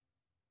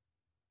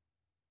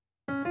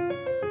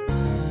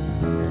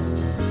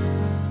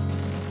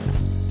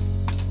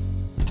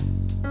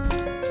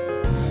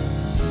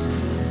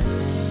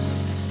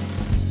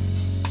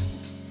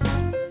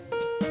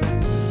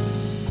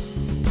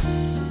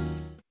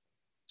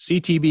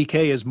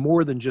CTBK is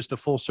more than just a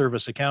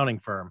full-service accounting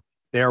firm.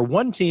 They are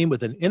one team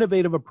with an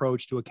innovative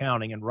approach to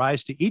accounting and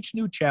rise to each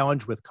new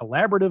challenge with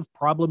collaborative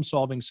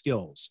problem-solving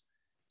skills.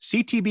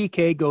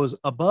 CTBK goes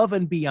above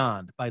and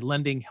beyond by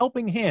lending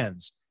helping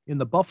hands in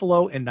the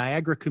Buffalo and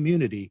Niagara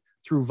community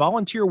through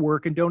volunteer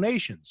work and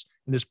donations,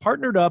 and is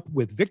partnered up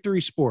with Victory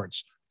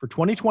Sports for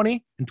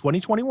 2020 and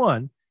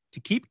 2021 to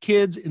keep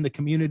kids in the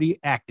community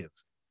active.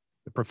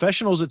 The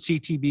professionals at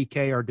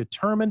CTBK are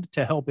determined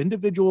to help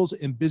individuals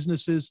and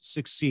businesses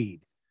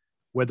succeed.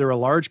 Whether a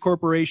large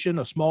corporation,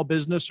 a small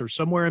business, or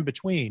somewhere in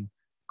between,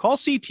 call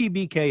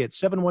CTBK at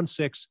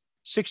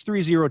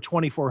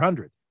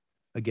 716-630-2400.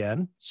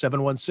 Again,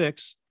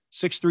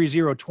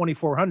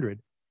 716-630-2400,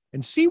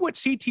 and see what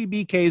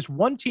CTBK's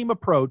one-team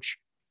approach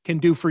can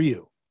do for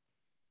you.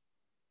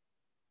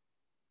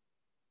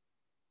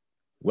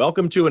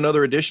 Welcome to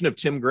another edition of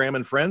Tim Graham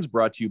and Friends,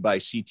 brought to you by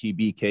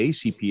CTBK,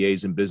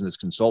 CPAs and Business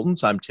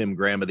Consultants. I'm Tim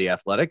Graham of The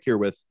Athletic, here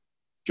with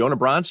Jonah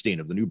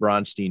Bronstein of the New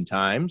Bronstein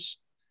Times.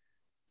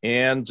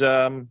 And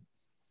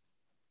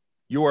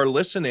you are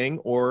listening,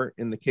 or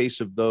in the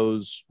case of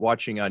those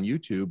watching on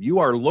YouTube, you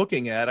are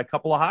looking at a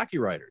couple of hockey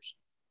writers.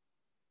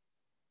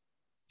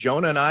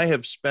 Jonah and I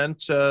have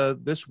spent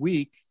this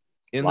week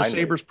in the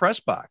Sabres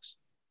press box.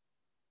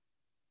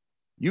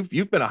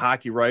 You've been a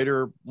hockey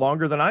writer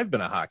longer than I've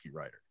been a hockey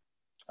writer.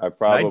 I've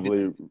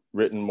probably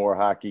written more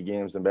hockey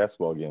games than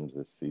basketball games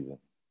this season.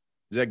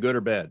 Is that good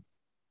or bad?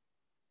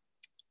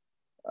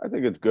 I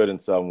think it's good in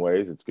some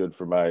ways. It's good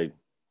for my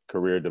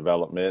career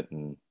development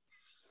and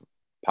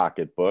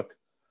pocketbook.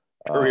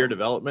 Career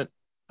development.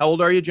 How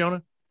old are you,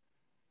 Jonah?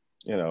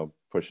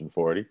 Pushing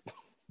 40.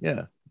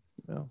 Yeah.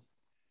 Well,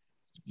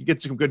 you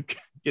getting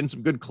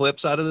some good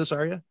clips out of this,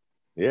 are you?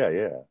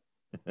 Yeah.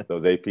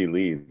 Those AP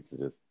leads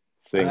just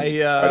sing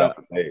right off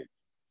the page.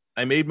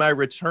 I made my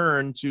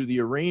return to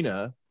the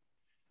arena,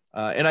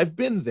 and I've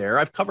been there.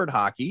 I've covered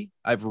hockey.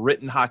 I've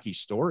written hockey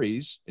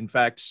stories. In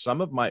fact,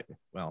 not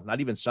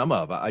even some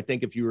of, I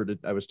think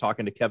I was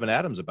talking to Kevin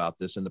Adams about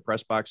this in the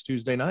press box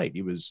Tuesday night.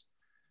 He was,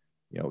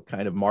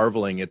 kind of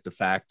marveling at the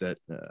fact that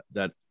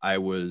I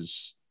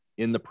was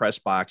in the press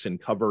box and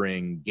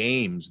covering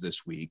games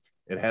this week.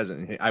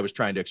 I was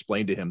trying to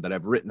explain to him that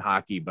I've written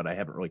hockey, but I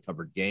haven't really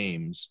covered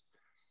games.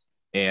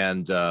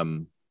 And,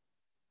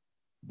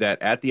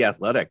 that at The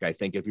Athletic, I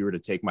think if you were to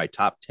take my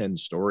top 10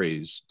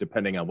 stories,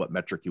 depending on what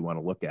metric you want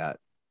to look at,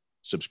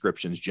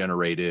 subscriptions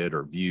generated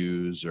or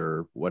views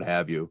or what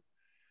have you.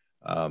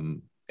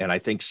 And I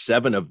think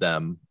 7 of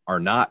them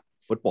are not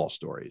football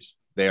stories.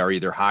 They are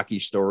either hockey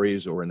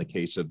stories, or in the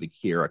case of the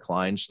Kira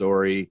Klein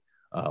story,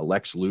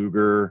 Lex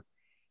Luger.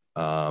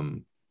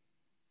 But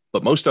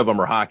most of them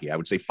are hockey. I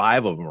would say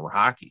 5 of them are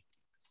hockey.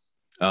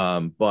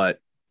 But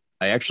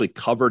I actually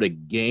covered a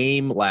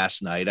game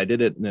last night. I did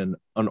it in an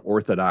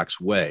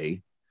unorthodox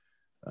way,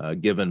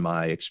 given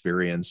my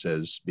experience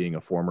as being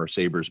a former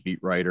Sabres beat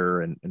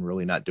writer and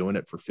really not doing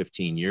it for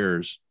 15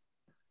 years.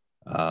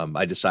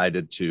 I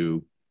decided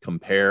to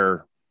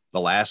compare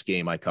the last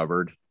game I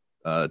covered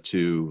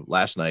to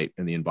last night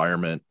in the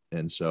environment.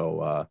 And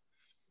so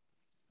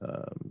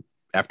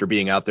after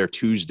being out there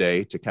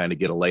Tuesday to kind of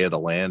get a lay of the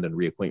land and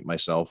reacquaint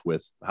myself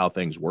with how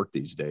things work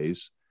these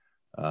days,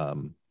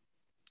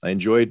 I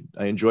enjoyed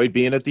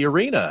being at the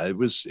arena.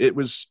 It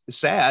was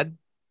sad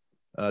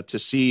to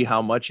see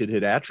how much it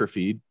had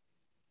atrophied,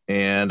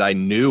 and I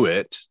knew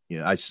it.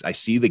 I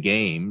see the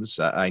games.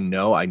 I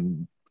know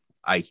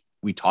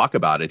we talk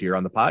about it here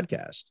on the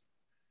podcast.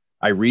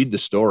 I read the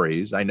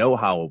stories. I know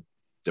how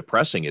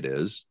depressing it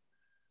is,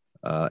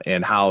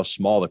 and how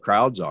small the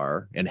crowds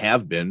are and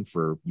have been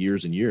for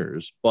years and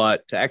years.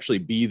 But to actually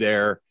be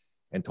there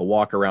and to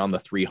walk around the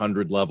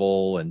 300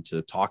 level and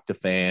to talk to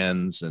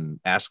fans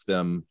and ask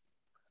them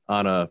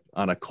on a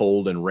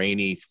cold and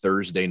rainy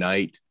Thursday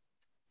night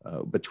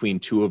between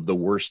 2 of the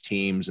worst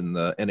teams in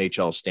the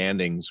NHL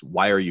standings,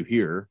 why are you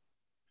here?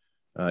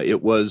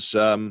 It was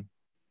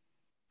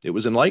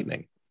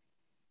enlightening.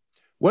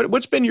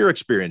 What's been your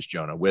experience,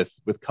 Jonah, with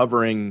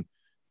covering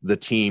the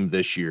team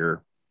this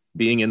year,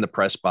 being in the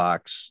press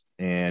box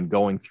and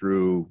going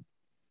through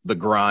the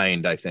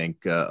grind? I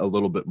think a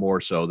little bit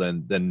more so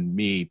than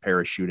me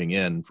parachuting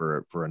in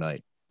for a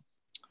night.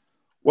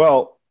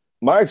 Well,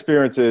 my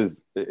experience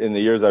is in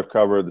the years I've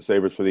covered the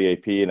Sabres for the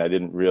AP, and I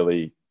didn't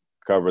really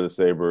cover the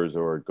Sabres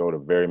or go to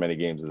very many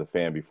games as a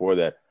fan before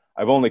that.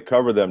 I've only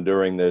covered them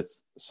during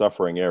this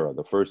suffering era.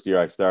 The first year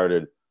I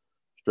started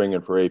stringing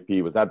for AP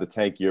was not the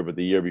tank year, but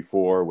the year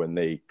before, when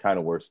they kind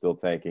of were still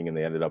tanking and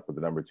they ended up with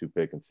the number 2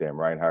 pick and Sam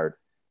Reinhart.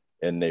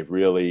 And they've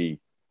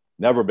really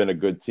never been a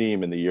good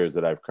team in the years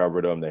that I've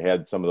covered them. They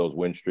had some of those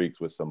win streaks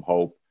with some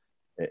hope,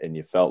 and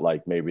you felt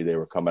like maybe they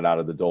were coming out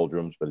of the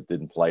doldrums, but it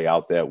didn't play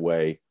out that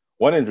way.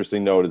 One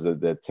interesting note is that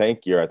the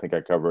tank year, I think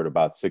I covered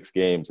about 6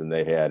 games, and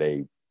they had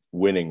a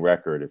winning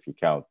record, if you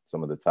count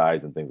some of the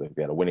ties and things like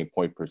that, a winning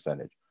point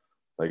percentage.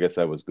 So I guess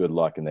that was good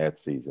luck in that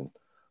season.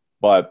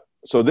 But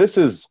so this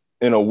is,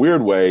 in a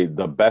weird way,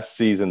 the best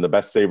season, the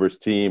best Sabres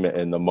team,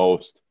 and the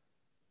most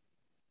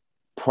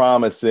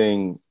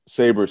promising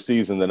Sabres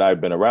season that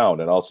I've been around,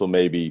 and also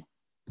maybe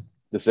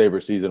the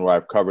Sabre season where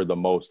I've covered the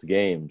most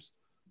games.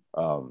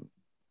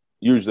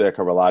 Usually I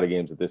cover a lot of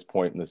games at this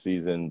point in the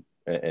season,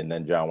 and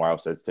then John Weil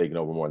starts taking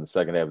over more in the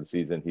second half of the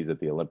season. He's at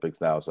the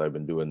Olympics now, so I've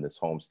been doing this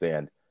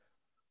homestand.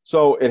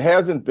 So it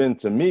hasn't been,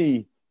 to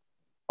me,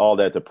 all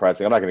that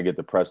depressing. I'm not going to get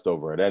depressed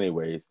over it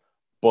anyways,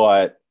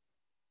 but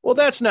well,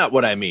 that's not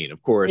what I mean.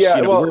 Of course, yeah,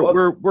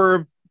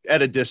 we're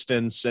at a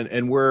distance,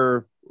 and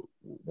we're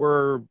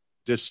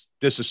just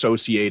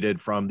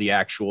disassociated from the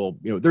actual.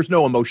 There's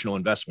no emotional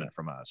investment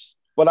from us.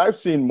 But I've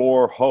seen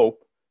more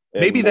hope.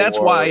 Maybe that's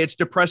why it's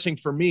depressing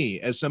for me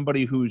as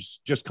somebody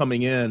who's just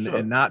coming in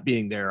and not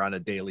being there on a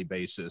daily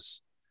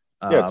basis.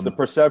 Yeah, it's the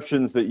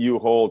perceptions that you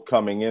hold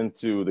coming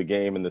into the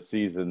game and the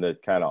season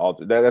that kind of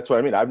alter. That's what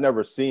I mean. I've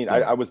never seen. Yeah.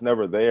 I was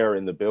never there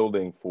in the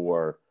building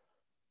for,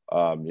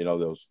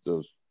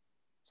 those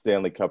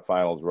Stanley Cup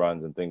Finals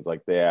runs and things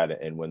like that.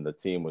 And when the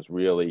team was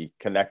really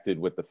connected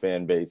with the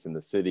fan base in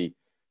the city,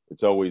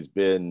 it's always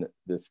been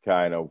this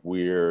kind of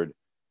weird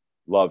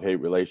love-hate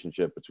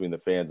relationship between the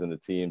fans and the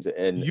teams.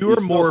 And you're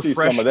more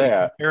freshly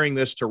comparing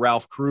this to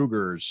Ralph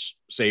Kruger's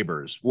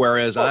Sabres,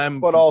 whereas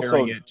but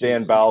also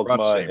Dan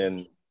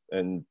Bylsma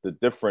and the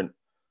different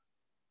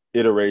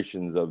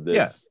iterations of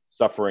this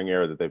suffering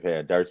era that they've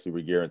had, Darcy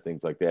Regier and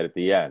things like that at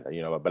the end,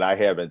 but I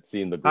haven't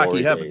seen the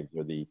glory days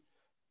or the,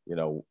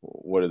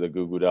 what are the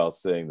Goo Goo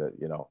Dolls saying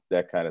that,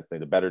 that kind of thing.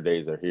 The better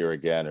days are here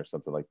again or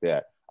something like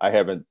that. I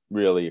haven't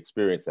really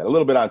experienced that. A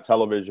little bit on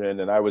television,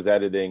 and I was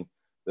editing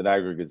the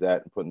Niagara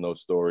Gazette and putting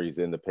those stories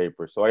in the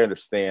paper. So I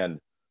understand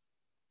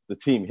the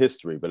team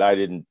history, but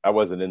I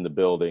wasn't in the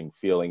building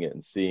feeling it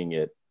and seeing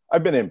it.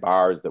 I've been in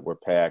bars that were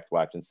packed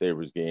watching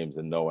Sabres games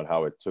and knowing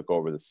how it took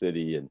over the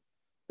city. And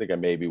I think I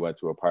maybe went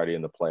to a party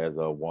in the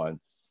Plaza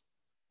once,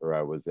 or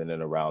I was in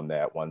and around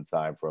that one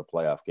time for a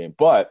playoff game.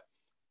 But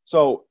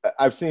so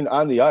I've seen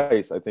on the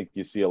ice, I think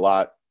you see a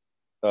lot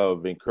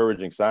of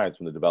encouraging signs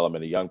from the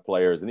development of young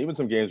players, and even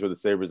some games where the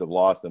Sabres have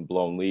lost and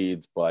blown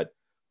leads, but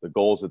the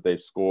goals that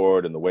they've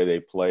scored and the way they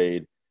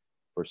played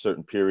for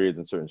certain periods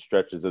and certain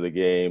stretches of the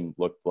game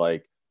looked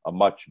like a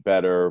much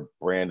better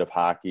brand of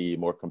hockey,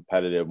 more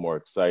competitive, more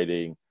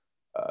exciting.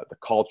 The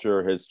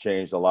culture has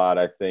changed a lot,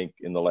 I think,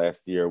 in the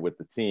last year with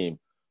the team.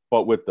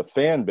 But with the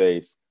fan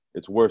base,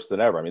 it's worse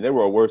than ever. I mean, they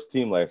were a worse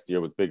team last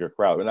year with bigger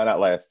crowds. And not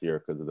last year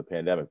because of the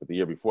pandemic, but the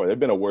year before. They've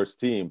been a worse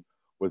team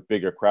with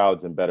bigger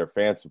crowds and better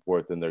fan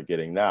support than they're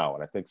getting now.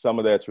 And I think some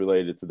of that's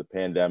related to the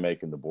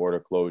pandemic and the border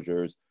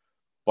closures.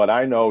 But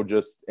I know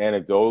just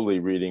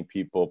anecdotally reading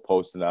people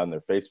posting on their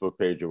Facebook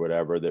page or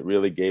whatever that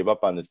really gave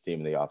up on this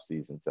team in the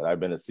offseason, said, I've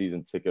been a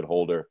season ticket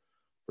holder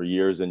for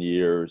years and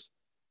years,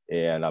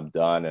 and I'm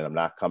done, and I'm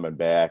not coming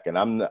back. And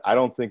I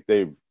don't think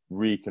they've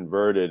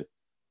reconverted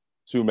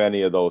too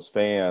many of those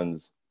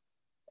fans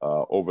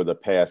over the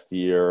past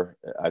year.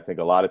 I think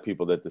a lot of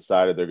people that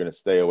decided they're going to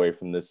stay away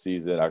from this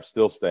season are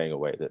still staying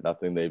away, that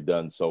nothing they've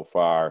done so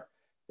far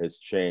has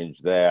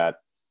changed that.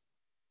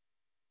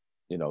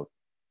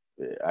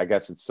 I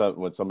guess it's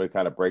when somebody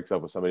kind of breaks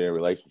up with somebody in a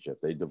relationship,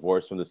 they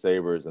divorce from the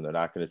Sabres and they're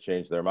not going to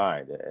change their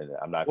mind. And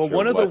I'm not sure. Well,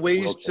 one of the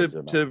ways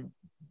to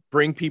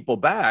bring people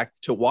back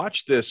to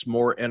watch this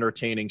more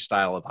entertaining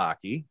style of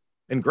hockey,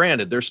 and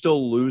granted, they're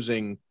still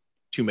losing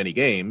too many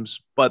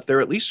games, but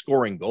they're at least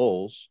scoring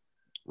goals.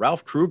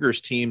 Ralph Kruger's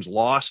teams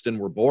lost and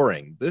were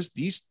boring.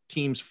 These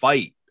teams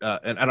fight.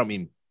 And I don't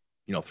mean,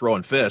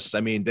 throwing fists.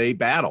 I mean, they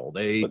battle.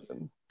 They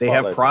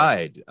have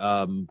pride.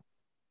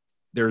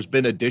 There's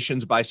been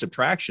additions by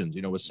subtractions,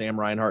 with Sam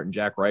Reinhart and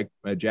Jack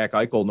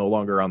Eichel no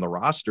longer on the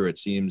roster. It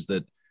seems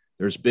that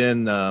there's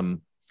been,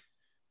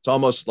 it's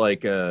almost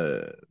like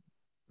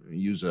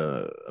use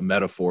a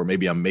metaphor.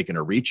 Maybe I'm making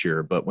a reach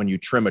here, but when you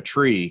trim a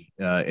tree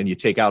and you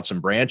take out some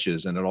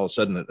branches and it all of a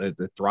sudden it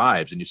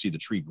thrives and you see the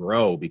tree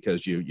grow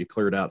because you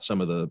cleared out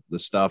some of the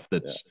stuff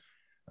that's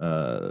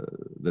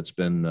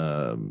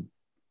been,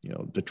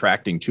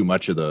 detracting too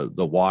much of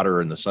the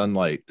water and the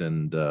sunlight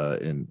and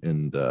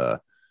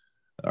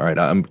all right,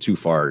 I'm too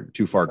far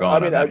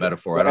gone on that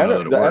metaphor. I don't know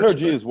that it works. The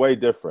energy is way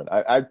different.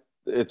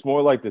 It's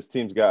more like this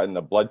team's gotten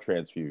a blood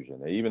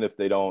transfusion. Even if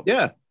they don't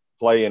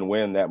play and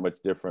win that much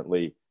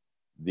differently,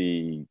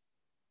 the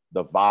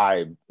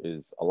vibe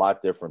is a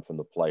lot different from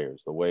the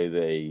players. The way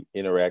they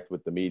interact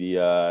with the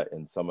media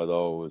and some of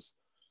those,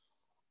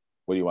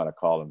 what do you want to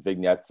call them,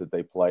 vignettes that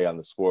they play on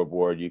the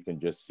scoreboard, you can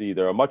just see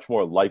they're a much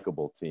more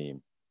likable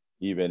team,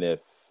 and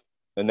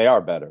they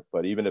are better,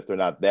 but even if they're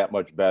not that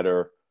much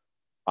better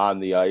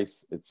on the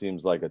ice, it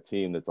seems like a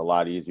team that's a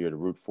lot easier to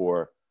root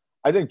for.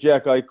 I think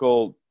Jack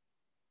Eichel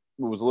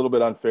was a little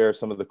bit unfair,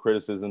 some of the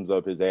criticisms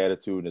of his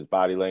attitude and his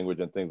body language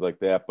and things like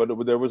that.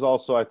 But there was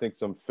also, I think,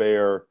 some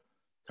fair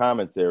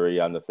commentary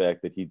on the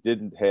fact that he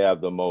didn't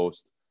have the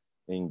most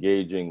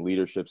engaging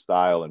leadership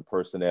style and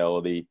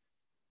personality.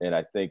 And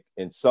I think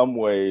in some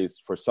ways,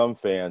 for some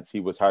fans, he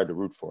was hard to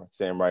root for.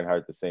 Sam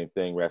Reinhart, the same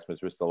thing.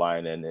 Rasmus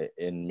Ristolainen,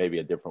 in maybe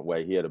a different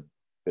way. He had a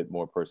bit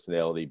more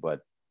personality,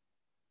 but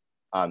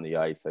on the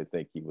ice, I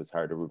think he was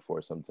hard to root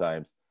for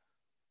sometimes.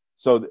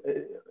 So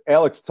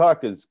Alex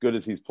Tuch, as good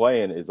as he's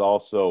playing, is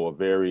also a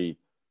very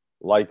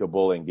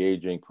likable,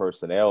 engaging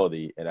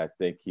personality. And I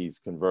think he's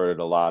made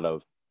a lot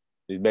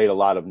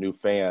of new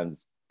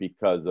fans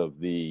because of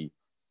the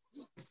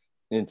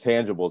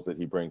intangibles that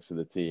he brings to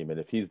the team. And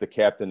if he's the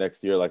captain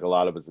next year, like a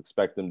lot of us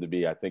expect him to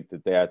be, I think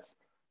that that's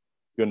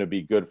going to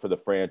be good for the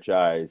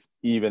franchise,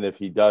 even if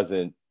he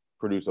doesn't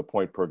produce a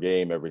point per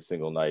game every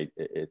single night.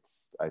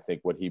 I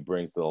think what he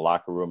brings to the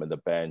locker room and the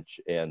bench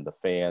and the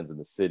fans and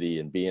the city,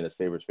 and being a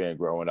Sabres fan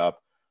growing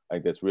up, I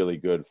think that's really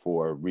good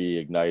for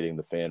reigniting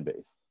the fan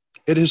base.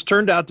 It has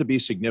turned out to be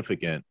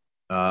significant.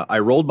 I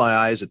rolled my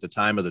eyes at the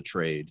time of the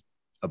trade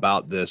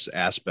about this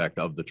aspect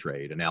of the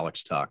trade and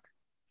Alex Tuch,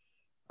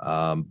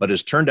 but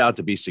it's turned out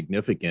to be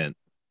significant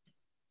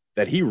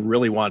that he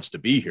really wants to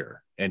be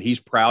here and he's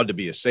proud to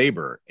be a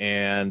Sabre.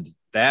 And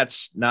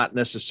that's not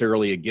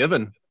necessarily a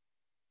given.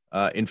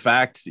 In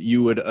fact,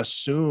 you would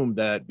assume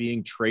that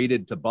being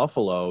traded to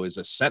Buffalo is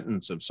a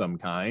sentence of some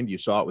kind. You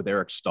saw it with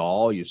Eric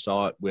Stahl. You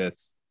saw it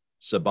with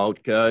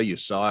Sobotka. You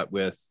saw it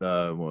with,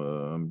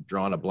 I'm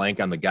drawing a blank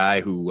on the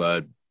guy who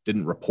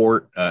didn't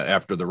report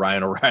after the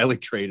Ryan O'Reilly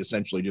trade,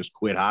 essentially just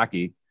quit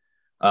hockey.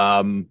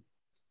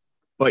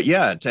 But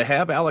yeah, to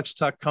have Alex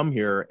Tuch come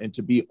here and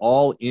to be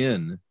all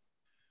in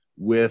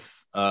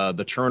with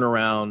the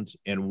turnaround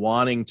and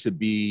wanting to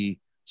be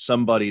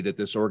somebody that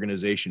this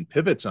organization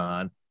pivots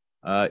on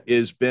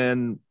has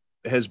been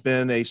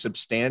a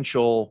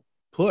substantial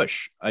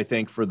push, I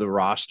think, for the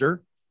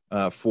roster,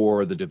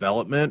 for the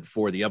development,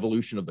 for the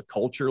evolution of the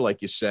culture,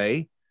 like you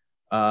say,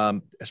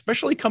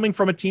 especially coming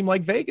from a team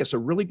like Vegas, a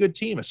really good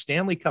team, a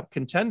Stanley Cup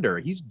contender.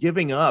 He's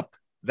giving up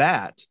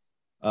that.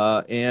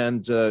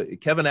 And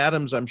Kevin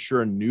Adams, I'm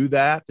sure, knew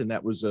that. And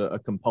that was a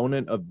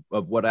component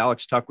of what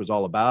Alex Tuch was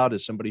all about,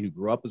 as somebody who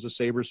grew up as a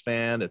Sabres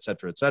fan, et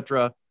cetera, et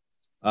cetera.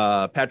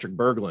 Patrick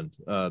Berglund,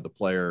 the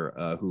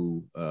player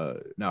who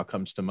now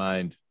comes to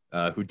mind,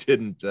 who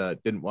didn't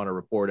want to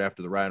report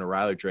after the Ryan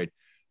O'Reilly trade.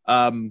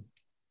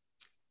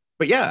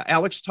 But yeah,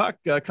 Alex Tuch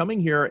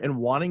coming here and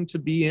wanting to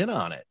be in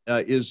on it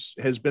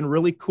has been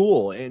really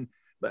cool.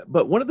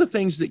 But one of the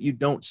things that you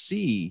don't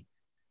see,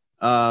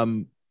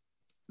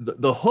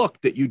 the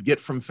hook that you'd get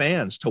from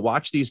fans to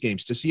watch these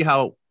games, to see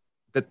how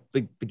that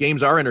the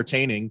games are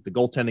entertaining, the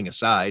goaltending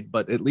aside,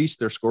 but at least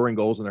they're scoring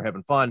goals and they're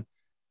having fun.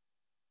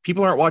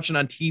 People aren't watching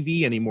on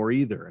TV anymore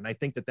either. And I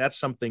think that that's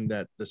something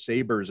that the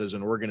Sabres as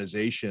an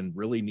organization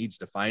really needs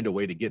to find a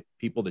way to get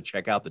people to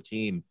check out the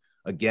team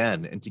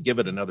again and to give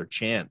it another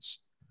chance.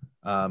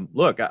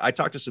 Look, I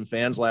talked to some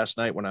fans last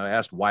night when I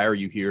asked, why are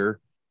you here?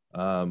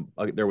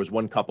 There was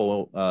one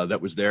couple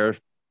that was there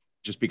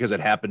just because it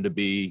happened to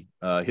be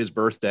his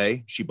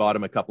birthday. She bought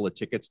him a couple of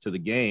tickets to the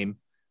game,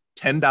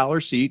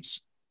 $10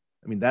 seats.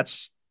 I mean,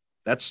 that's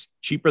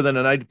cheaper than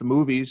a night at the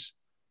movies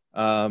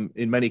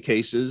in many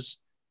cases.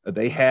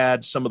 They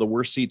had some of the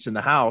worst seats in the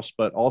house,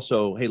 but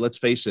also, hey, let's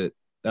face it,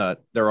 there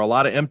are a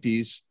lot of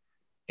empties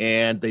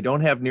and they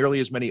don't have nearly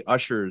as many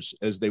ushers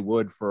as they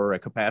would for a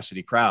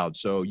capacity crowd.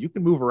 So you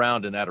can move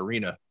around in that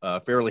arena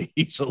fairly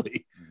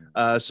easily.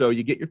 So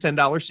you get your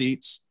 $10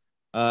 seats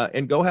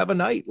and go have a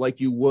night like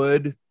you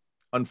would.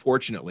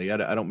 Unfortunately,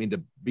 I don't mean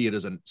to be it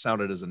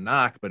sounded as a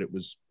knock, but it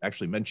was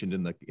actually mentioned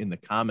in the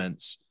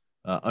comments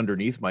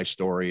underneath my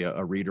story.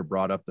 A reader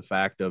brought up the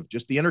fact of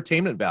just the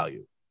entertainment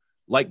value,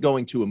 like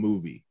going to a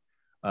movie,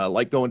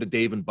 like going to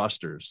Dave and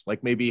Buster's,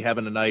 like maybe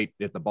having a night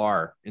at the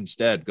bar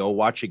instead. Go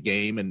watch a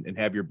game and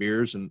have your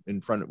beers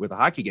in front with a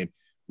hockey game,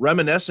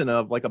 reminiscent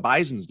of like a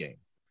Bison's game.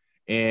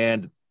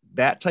 And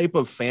that type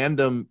of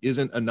fandom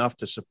isn't enough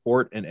to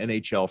support an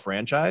NHL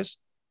franchise.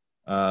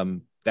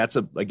 That's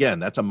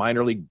a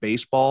minor league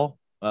baseball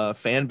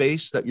fan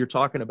base that you're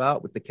talking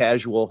about with the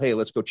casual, hey,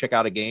 let's go check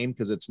out a game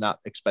because it's not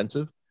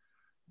expensive.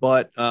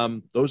 But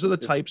those are the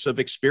types of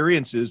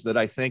experiences that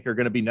I think are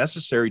going to be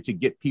necessary to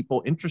get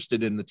people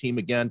interested in the team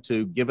again,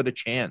 to give it a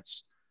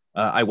chance.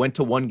 I went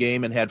to one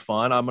game and had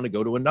fun. I'm going to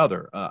go to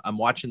another. I'm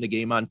watching the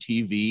game on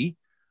TV.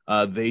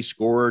 They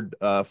scored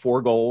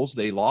 4 goals.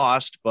 They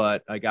lost,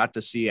 but I got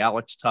to see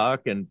Alex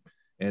Tuch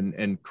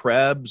and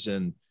Krebs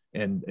and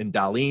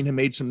Dahlin have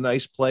made some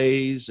nice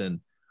plays.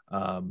 And,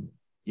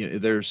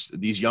 there's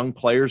these young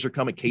players are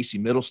coming. Casey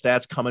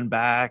Middlestad's coming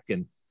back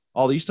and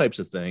all these types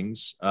of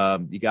things.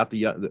 You got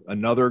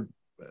another,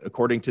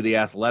 according to The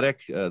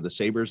Athletic, the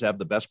Sabres have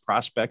the best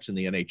prospects in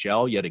the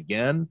NHL yet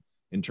again,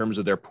 in terms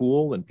of their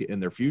pool and in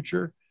their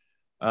future.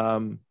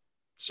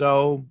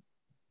 So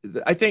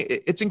I think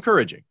it's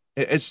encouraging.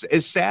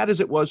 As sad as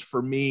it was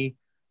for me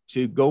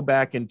to go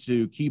back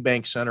into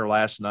KeyBank Center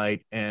last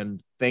night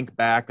and think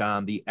back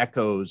on the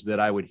echoes that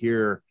I would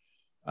hear,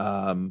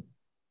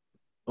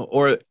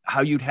 or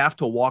how you'd have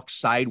to walk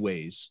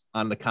sideways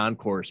on the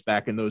concourse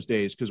back in those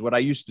days. Because what I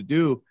used to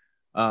do,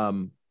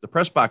 the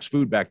press box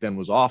food back then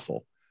was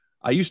awful.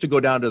 I used to go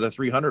down to the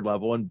 300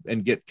 level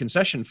and get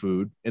concession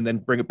food and then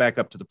bring it back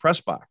up to the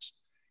press box.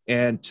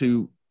 And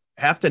to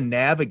have to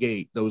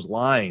navigate those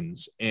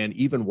lines and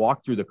even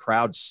walk through the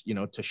crowds,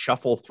 to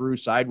shuffle through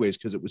sideways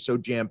because it was so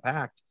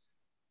jam-packed.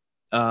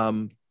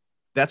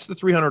 That's the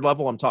 300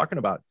 level I'm talking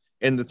about.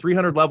 And the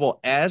 300 level,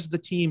 as the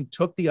team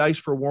took the ice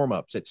for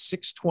warmups at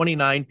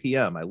 6:29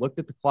 p.m., I looked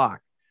at the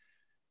clock.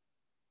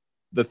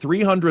 The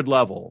 300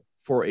 level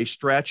for a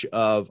stretch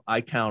of,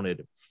 I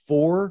counted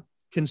 4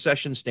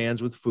 concession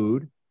stands with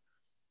food,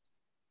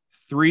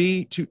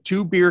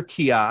 two beer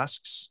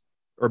kiosks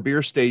or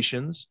beer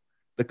stations,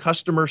 the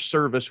customer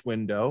service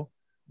window,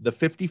 the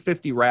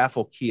 50-50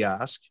 raffle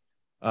kiosk.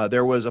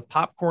 There was a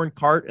popcorn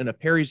cart and a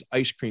Perry's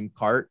ice cream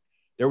cart.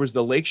 There was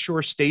the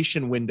Lakeshore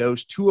Station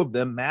windows, 2 of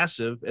them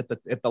massive at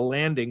the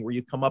landing where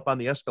you come up on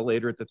the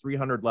escalator at the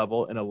 300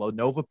 level, and a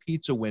Lenova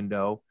pizza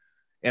window.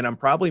 And I'm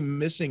probably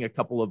missing a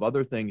couple of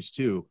other things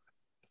too.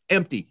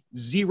 Empty,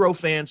 0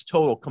 fans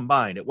total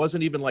combined. It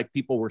wasn't even like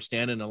people were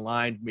standing in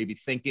line, maybe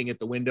thinking at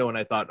the window, and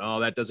I thought, oh,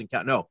 that doesn't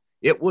count. No,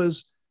 it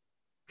was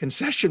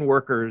concession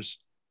workers,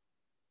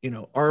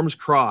 arms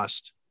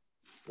crossed,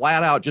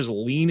 flat out, just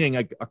leaning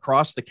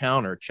across the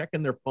counter,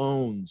 checking their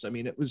phones. I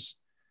mean, it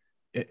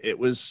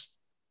was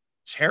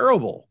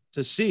terrible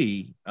to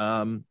see.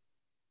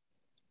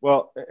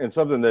 Well, and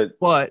something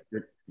that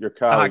your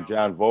colleague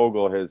John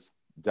Vogel has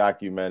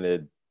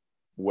documented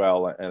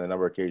well on a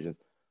number of occasions,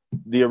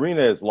 the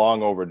arena is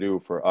long overdue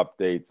for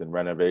updates and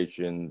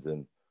renovations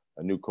and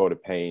a new coat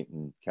of paint,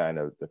 and kind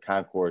of the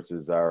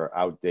concourses are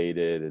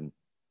outdated and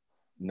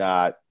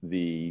not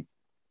the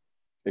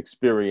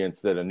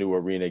experience that a new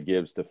arena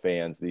gives to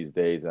fans these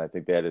days. And I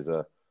think that is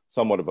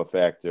somewhat of a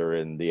factor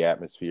in the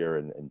atmosphere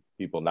and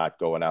people not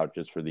going out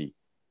just for the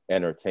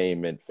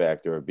entertainment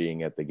factor of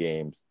being at the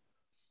games.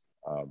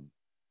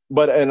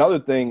 But another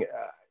thing,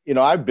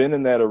 I've been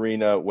in that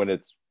arena when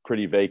it's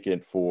pretty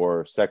vacant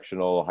for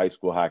sectional high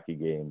school hockey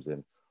games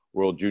and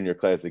World Junior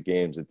Classic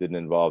games that didn't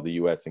involve the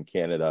U.S. and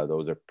Canada.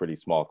 Those are pretty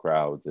small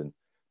crowds, and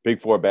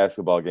Big Four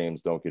basketball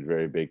games don't get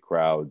very big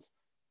crowds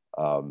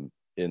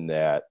in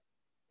that,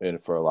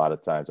 and for a lot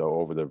of times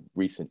over the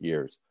recent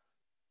years.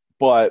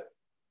 But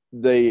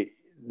they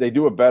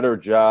do a better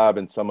job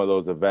in some of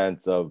those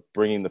events of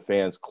bringing the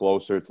fans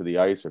closer to the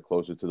ice or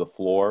closer to the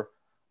floor.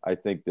 I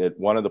think that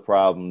one of the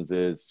problems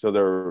is, so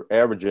they're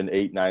averaging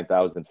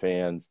 8,000-9,000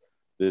 fans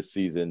this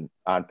season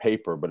on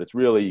paper, but it's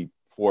really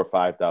 4,000 or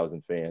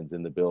 5,000 fans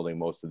in the building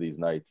most of these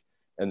nights,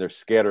 and they're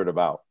scattered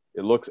about.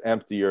 It looks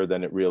emptier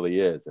than it really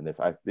is. And if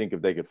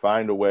they could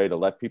find a way to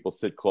let people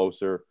sit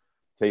closer,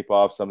 tape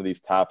off some of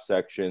these top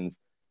sections,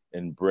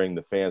 and bring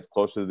the fans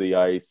closer to the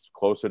ice,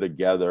 closer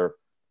together,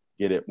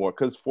 get it more,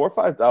 because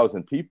 4,000 or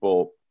 5,000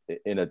 people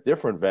in a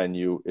different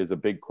venue is a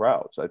big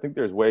crowd. So I think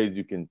there's ways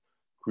you can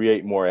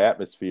create more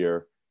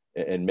atmosphere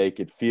and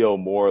make it feel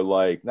more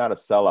like, not a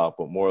sellout,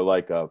 but more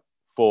like a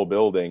full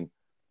building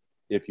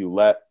if you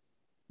let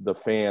the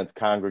fans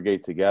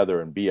congregate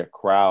together and be a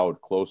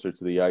crowd closer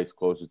to the ice,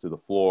 closer to the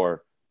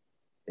floor.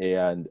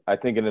 And I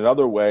think in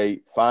another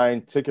way,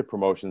 find ticket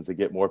promotions to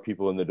get more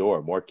people in the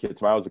door, more kids.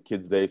 Tomorrow's a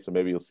kids' day, so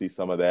maybe you'll see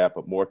some of that,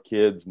 but more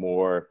kids,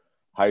 more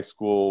high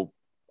school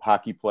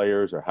hockey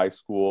players or high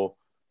school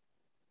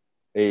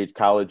age,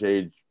 college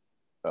age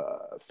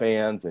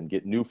fans, and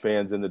get new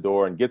fans in the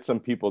door and get some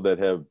people that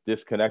have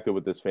disconnected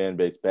with this fan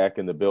base back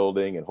in the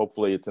building. And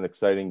hopefully it's an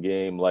exciting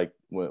game like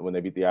when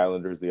they beat the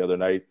Islanders the other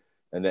night,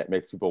 and that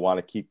makes people want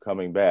to keep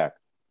coming back.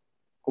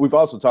 We've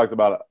also talked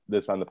about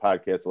this on the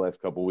podcast the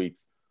last couple of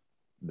weeks,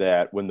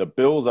 that when the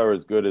Bills are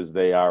as good as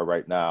they are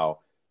right now,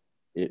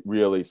 it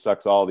really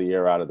sucks all the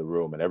air out of the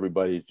room. And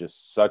everybody's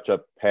just such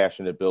a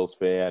passionate Bills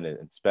fan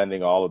and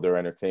spending all of their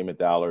entertainment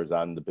dollars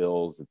on the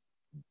Bills,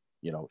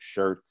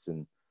 shirts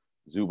and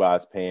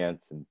Zubaz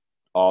pants and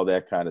all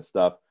that kind of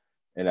stuff.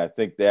 And I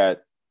think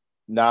that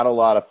not a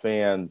lot of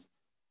fans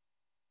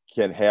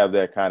can have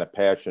that kind of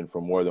passion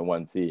for more than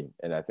one team.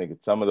 And I think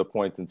at some of the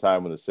points in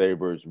time when the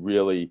Sabres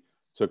really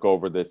took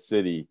over this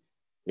city,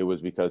 it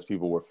was because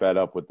people were fed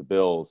up with the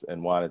Bills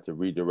and wanted to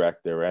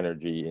redirect their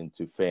energy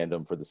into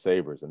fandom for the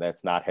Sabres. And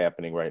that's not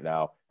happening right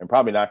now, and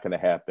probably not going to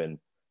happen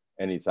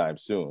anytime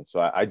soon.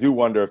 So I do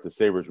wonder if the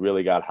Sabres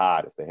really got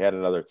hot, if they had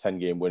another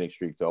 10-game winning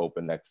streak to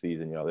open next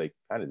season. They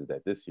kind of did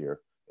that this year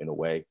in a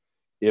way,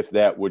 if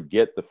that would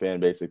get the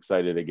fan base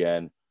excited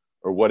again,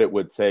 or what it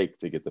would take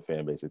to get the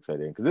fan base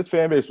excited. Because this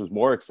fan base was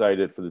more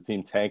excited for the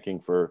team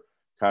tanking for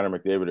Connor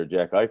McDavid or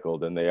Jack Eichel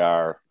than they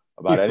are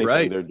about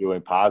anything they're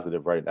doing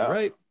positive right now.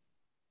 Right.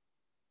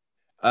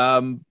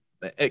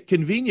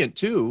 Convenient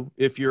too,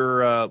 if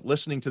you're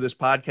listening to this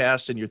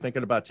podcast and you're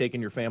thinking about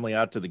taking your family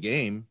out to the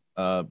game.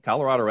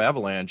 Colorado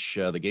Avalanche,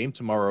 the game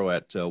tomorrow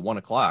at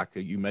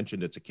 1:00. You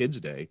mentioned it's a kids'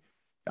 day.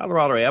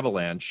 Colorado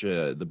Avalanche,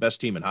 the best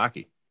team in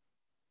hockey.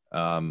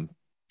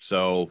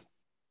 So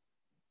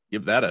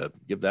give that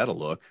a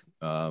look.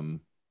 And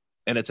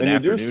it's an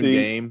afternoon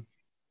game.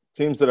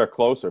 Teams that are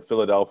closer,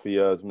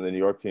 Philadelphia, some of the New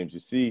York teams, you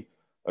see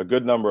a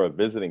good number of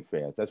visiting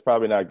fans. That's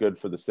probably not good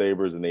for the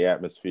Sabres and the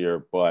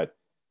atmosphere, but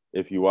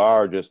if you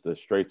are just a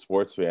straight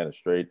sports fan, a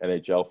straight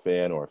NHL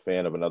fan, or a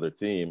fan of another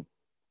team,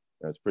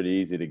 it's pretty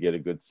easy to get a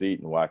good seat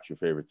and watch your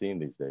favorite team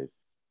these days.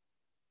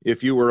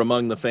 If you were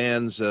among the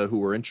fans who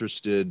were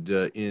interested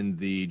in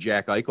the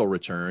Jack Eichel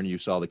return, you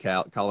saw the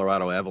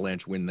Colorado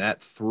Avalanche win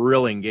that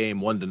thrilling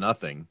game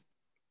 1-0.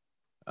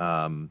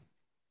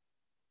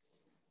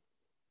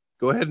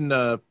 Go ahead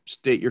and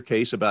state your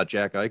case about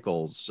Jack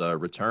Eichel's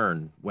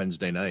return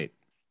Wednesday night.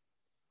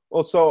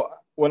 Well, so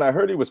when I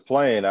heard he was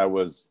playing, I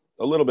was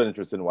a little bit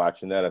interested in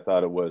watching that. I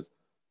thought it was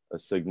a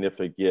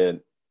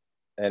significant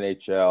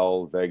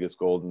NHL, Vegas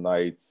Golden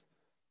Knights,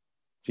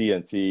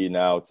 TNT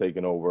now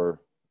taking over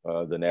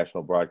the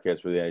national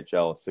broadcast for the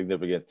NHL, a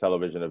significant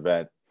television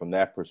event from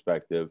that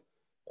perspective.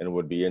 And it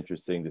would be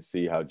interesting to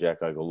see how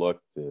Jack Eichel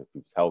looked, if he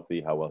was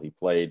healthy, how well he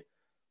played.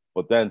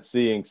 But then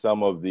seeing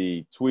some of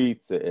the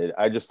tweets,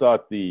 I just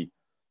thought the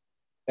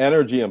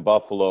energy in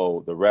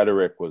Buffalo, the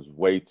rhetoric was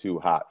way too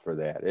hot for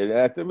that. And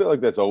I feel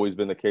like that's always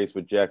been the case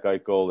with Jack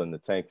Eichel and the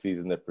tank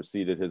season that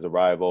preceded his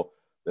arrival,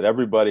 that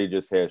everybody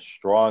just has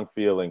strong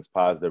feelings,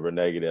 positive or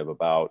negative,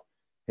 about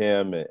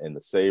him and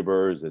the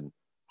Sabres and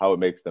how it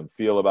makes them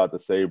feel about the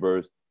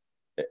Sabres.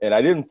 And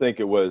I didn't think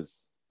it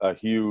was a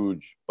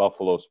huge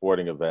Buffalo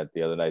sporting event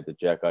the other night that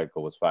Jack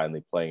Eichel was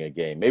finally playing a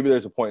game. Maybe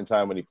there's a point in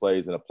time when he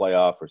plays in a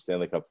playoff or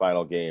Stanley Cup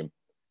final game,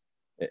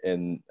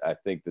 and I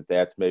think that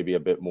that's maybe a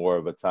bit more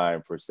of a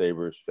time for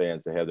Sabres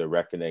fans to have their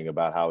reckoning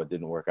about how it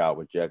didn't work out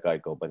with Jack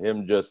Eichel. But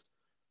him just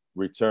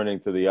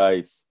returning to the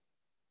ice,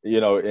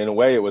 in a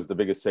way, it was the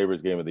biggest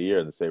Sabres game of the year,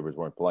 and the Sabres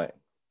weren't playing.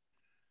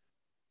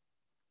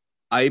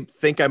 I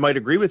think I might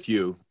agree with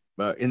you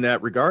in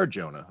that regard,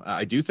 Jonah.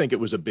 I do think it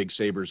was a big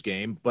Sabres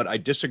game, but I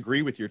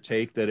disagree with your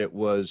take that it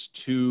was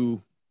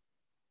too,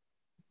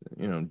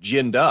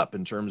 ginned up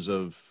in terms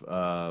of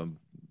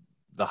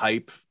the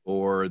hype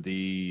or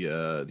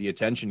the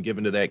attention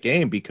given to that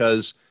game,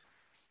 because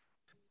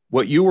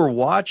what you were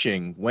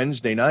watching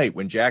Wednesday night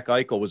when Jack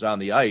Eichel was on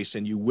the ice,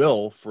 and you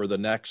will for the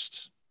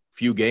next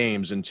few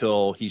games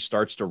until he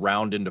starts to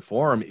round into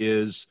form,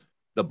 is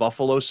the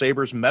Buffalo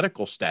Sabres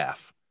medical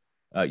staff.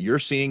 You're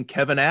seeing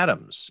Kevyn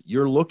Adams.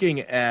 You're looking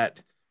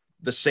at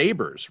the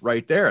Sabres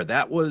right there.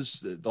 That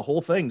was the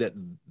whole thing, that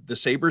the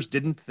Sabres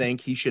didn't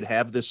think he should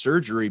have this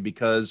surgery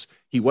because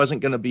he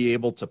wasn't going to be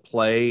able to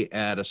play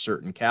at a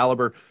certain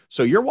caliber.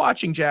 So you're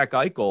watching Jack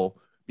Eichel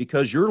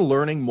because you're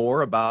learning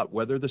more about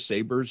whether the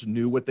Sabres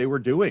knew what they were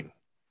doing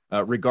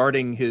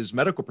regarding his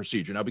medical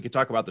procedure. Now, we could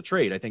talk about the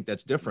trade. I think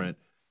that's different.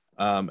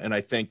 And I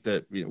think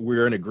that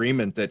we're in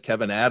agreement that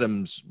Kevyn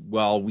Adams,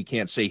 well, we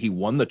can't say he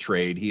won the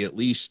trade. He at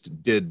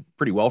least did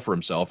pretty well for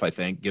himself, I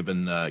think,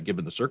 given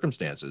the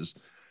circumstances.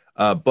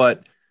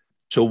 But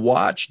to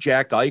watch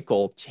Jack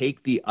Eichel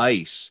take the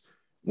ice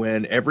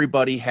when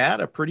everybody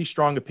had a pretty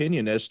strong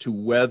opinion as to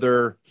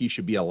whether he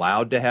should be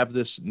allowed to have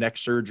this neck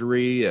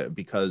surgery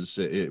because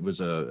it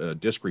was a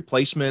disc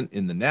replacement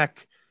in the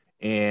neck,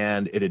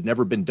 and it had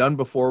never been done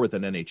before with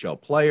an NHL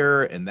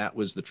player, and that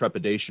was the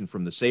trepidation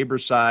from the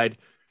Sabres side.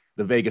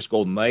 The Vegas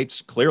Golden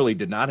Knights clearly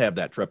did not have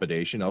that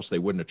trepidation, else they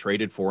wouldn't have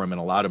traded for him and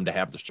allowed him to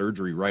have the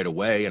surgery right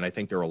away. And I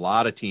think there are a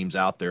lot of teams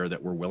out there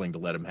that were willing to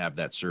let him have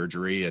that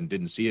surgery and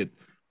didn't see it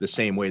the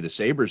same way the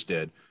Sabres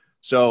did.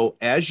 So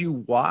as you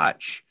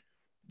watch,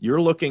 you're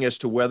looking as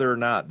to whether or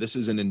not this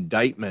is an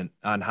indictment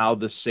on how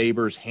the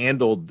Sabres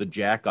handled the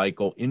Jack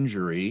Eichel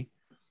injury.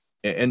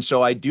 And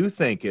so I do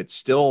think it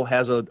still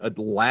has a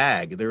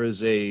lag. There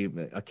is a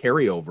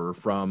carryover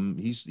from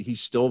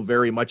he's still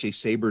very much a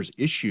Sabres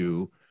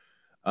issue.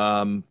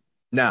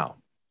 Now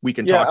we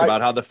can talk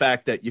about how the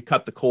fact that you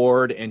cut the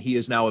cord and he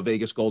is now a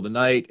Vegas Golden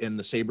Knight, and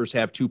the Sabres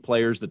have two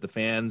players that the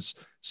fans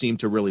seem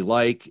to really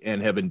like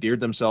and have endeared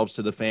themselves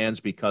to the fans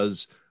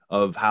because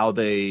of how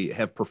they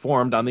have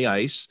performed on the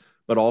ice,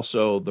 but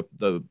also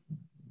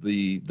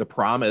the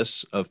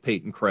promise of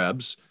Peyton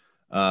Krebs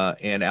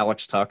and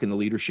Alex Tuch and the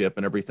leadership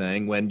and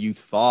everything. When you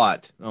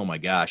thought, oh my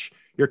gosh,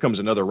 here comes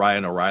another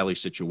Ryan O'Reilly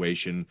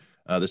situation.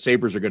 The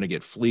Sabres are going to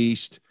get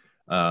fleeced.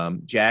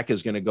 Jack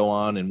is going to go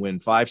on and win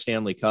 5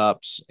 Stanley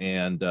Cups,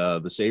 and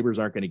the Sabres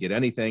aren't going to get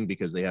anything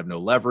because they have no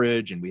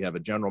leverage, and we have a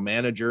general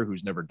manager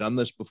who's never done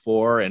this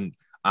before. And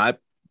I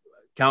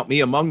count me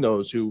among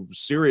those who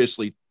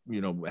seriously,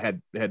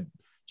 had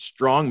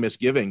strong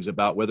misgivings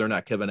about whether or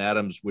not Kevyn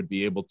Adams would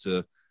be able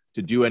to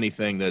do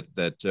anything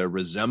that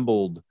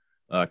resembled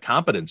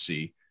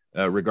competency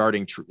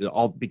regarding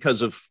all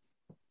because of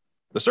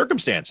the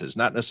circumstances,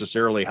 not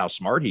necessarily how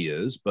smart he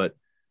is, but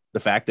the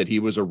fact that he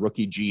was a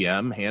rookie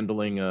GM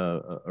handling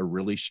a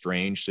really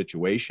strange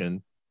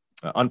situation,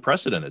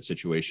 unprecedented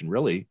situation,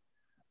 really.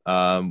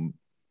 But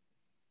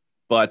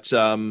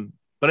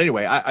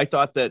anyway, I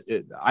thought that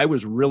I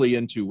was really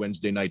into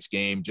Wednesday night's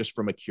game just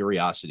from a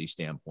curiosity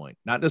standpoint.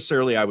 Not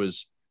necessarily I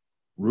was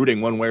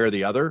rooting one way or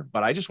the other,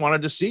 but I just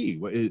wanted to see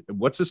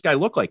what's this guy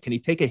look like? Can he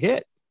take a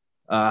hit?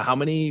 How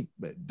many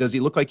does he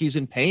look like he's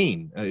in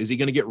pain? Is he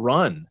going to get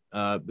run?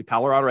 The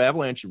Colorado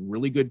Avalanche,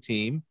 really good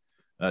team.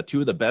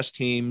 Two of the best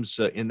teams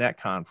in that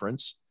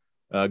conference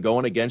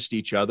going against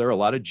each other. A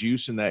lot of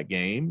juice in that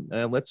game.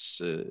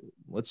 Let's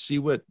see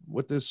what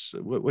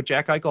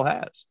Jack Eichel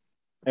has.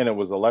 And it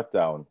was a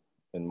letdown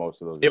in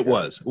most of those. It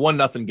was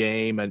 1-0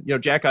 game, and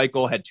Jack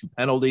Eichel had 2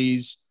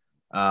 penalties,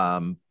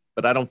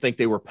 but I don't think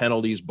they were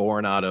penalties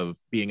born out of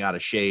being out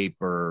of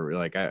shape or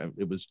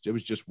it was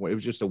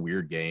just a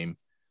weird game.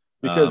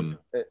 Because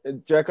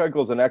Jack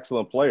Eichel's an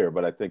excellent player,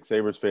 but I think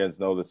Sabres fans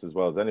know this as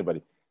well as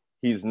anybody.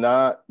 He's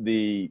not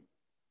the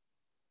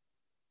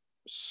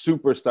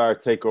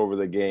superstar take over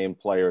the game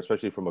player,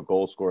 especially from a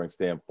goal scoring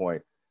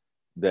standpoint,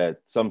 that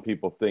some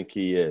people think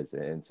he is,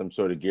 and some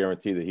sort of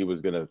guarantee that he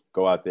was going to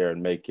go out there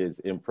and make his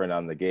imprint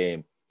on the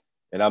game.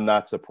 And I'm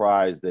not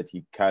surprised that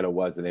he kind of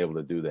wasn't able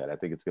to do that. I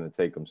think it's going to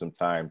take him some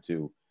time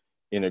to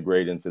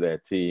integrate into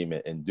that team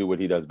and do what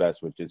he does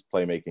best, which is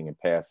playmaking and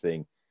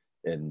passing.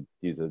 And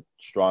he's a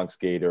strong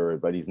skater,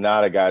 but he's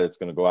not a guy that's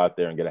going to go out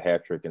there and get a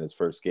hat trick in his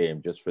first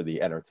game just for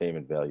the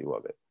entertainment value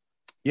of it.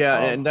 Yeah,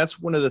 and that's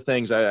one of the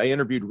things. I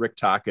interviewed Rick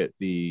Tocchet,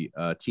 the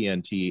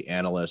TNT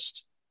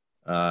analyst,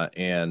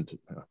 and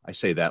I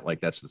say that like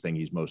that's the thing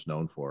he's most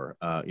known for.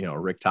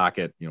 Rick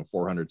Tocchet,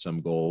 400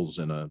 some goals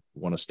and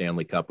won a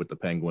Stanley Cup with the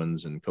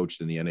Penguins and coached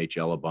in the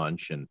NHL a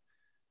bunch. And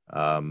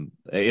I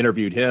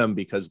interviewed him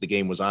because the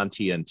game was on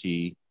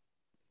TNT,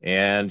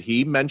 and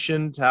he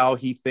mentioned how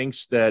he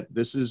thinks that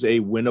this is a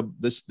win of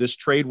this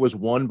trade was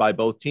won by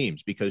both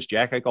teams because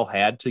Jack Eichel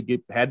had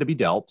to be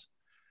dealt.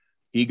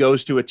 He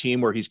goes to a team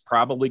where he's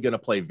probably going to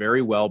play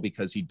very well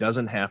because he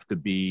doesn't have to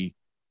be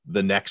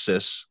the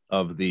nexus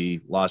of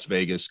the Las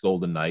Vegas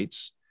Golden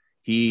Knights.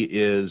 He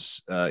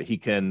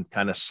can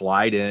kind of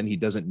slide in. He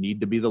doesn't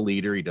need to be the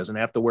leader. He doesn't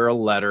have to wear a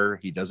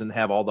letter. He doesn't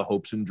have all the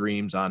hopes and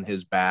dreams on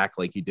his back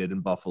like he did in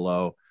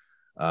Buffalo.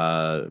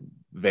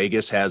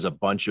 Vegas has a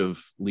bunch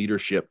of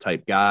leadership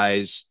type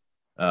guys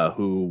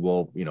who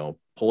will,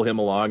 pull him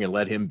along and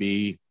let him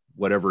be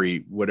whatever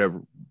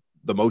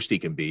the most he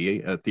can be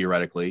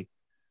theoretically.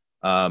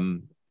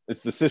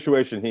 It's the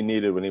situation he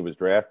needed when he was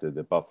drafted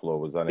that Buffalo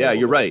was unable. Yeah,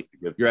 you're right.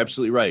 You're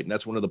absolutely right. And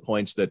that's one of the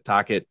points that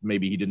Tocchet,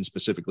 maybe he didn't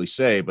specifically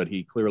say, but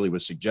he clearly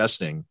was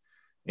suggesting.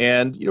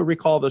 And,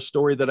 recall the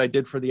story that I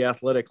did for The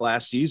Athletic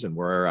last season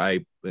where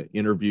I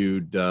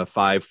interviewed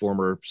 5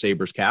 former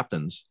Sabres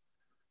captains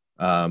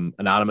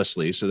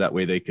anonymously. So that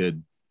way they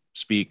could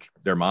speak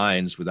their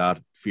minds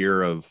without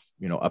fear of,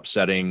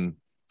 upsetting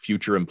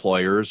future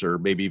employers or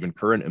maybe even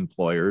current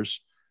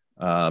employers.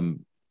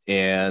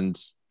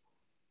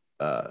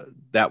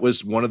 That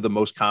was one of the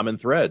most common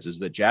threads is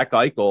that Jack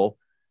Eichel,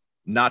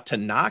 not to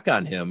knock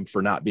on him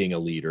for not being a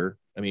leader.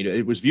 I mean,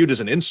 it was viewed as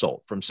an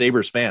insult from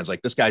Sabres fans.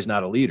 Like, this guy's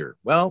not a leader.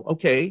 Well,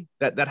 okay,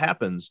 that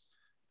happens.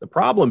 The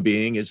problem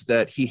being is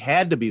that he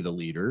had to be the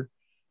leader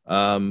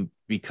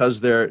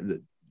because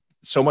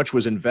so much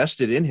was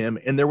invested in him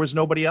and there was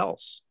nobody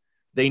else.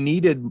 They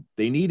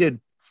needed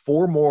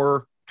 4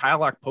 more Kyle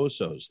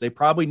Okposos. They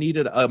probably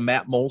needed a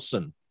Matt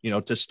Molson,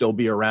 to still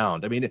be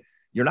around. I mean,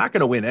 you're not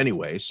going to win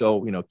anyway.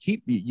 So,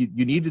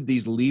 you needed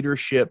these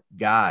leadership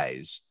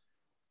guys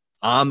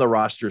on the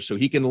roster so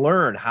he can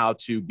learn how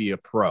to be a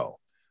pro,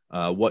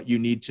 what you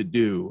need to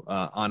do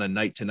on a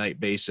night-to-night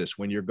basis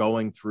when you're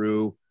going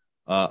through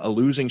a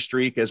losing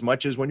streak as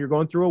much as when you're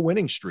going through a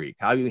winning streak,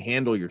 how you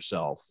handle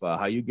yourself,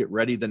 how you get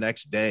ready the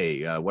next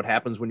day, what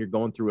happens when you're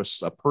going through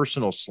a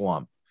personal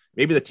slump.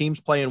 Maybe the team's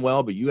playing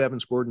well, but you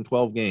haven't scored in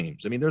 12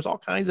 games. I mean, there's all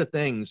kinds of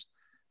things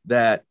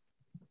that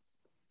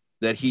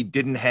he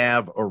didn't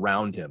have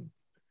around him.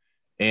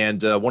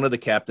 And one of the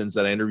captains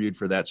that I interviewed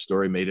for that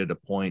story made it a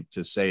point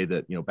to say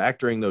that, back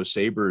during those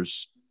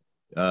Sabres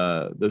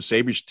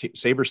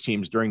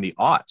teams during the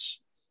aughts,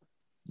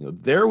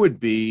 there would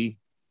be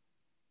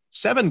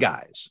 7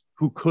 guys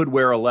who could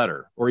wear a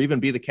letter or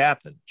even be the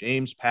captain.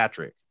 James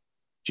Patrick,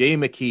 Jay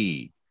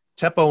McKee,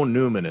 Teppo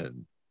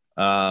Numminen.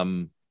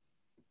 I'm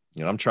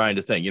trying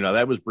to think,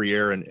 that was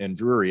Briere and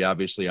Drury,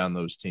 obviously, on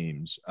those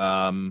teams.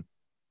 I'm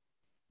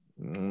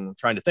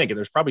trying to think, and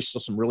there's probably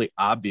still some really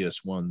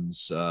obvious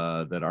ones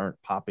that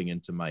aren't popping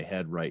into my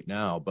head right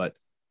now, but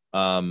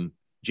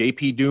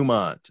JP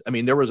Dumont. I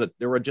mean, there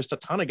were just a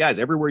ton of guys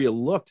everywhere you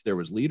looked. There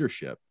was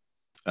leadership,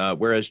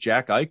 whereas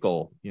Jack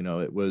Eichel,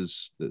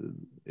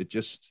 it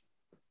just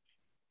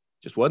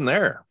wasn't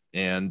there,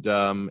 and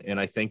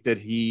I think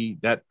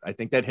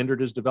that hindered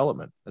his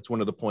development. That's one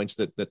of the points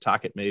that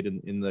Tocchet made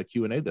in the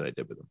Q&A that I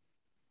did with him.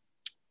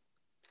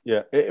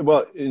 Yeah,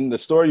 well, in the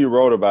story you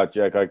wrote about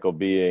Jack Eichel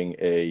being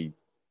an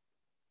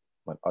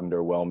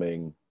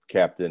underwhelming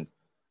captain,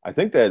 I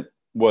think that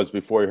was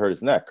before he hurt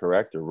his neck,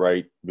 correct? Or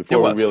right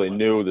before we really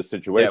knew the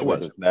situation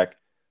with his neck.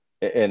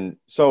 And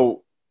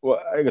so,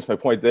 I guess my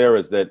point there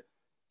is that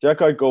Jack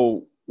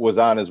Eichel was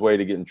on his way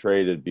to getting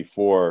traded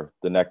before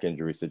the neck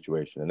injury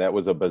situation. And that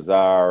was a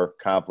bizarre,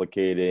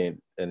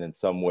 complicated, and in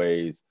some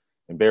ways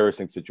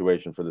embarrassing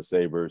situation for the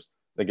Sabres.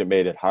 I think it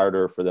made it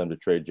harder for them to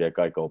trade Jack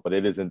Eichel, but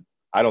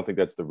I don't think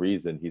that's the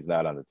reason he's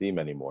not on the team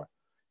anymore.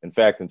 In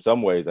fact, in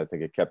some ways, I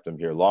think it kept him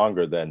here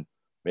longer than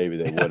maybe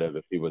they would have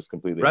if he was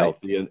completely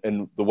healthy.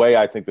 And the way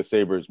I think the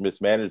Sabres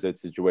mismanaged that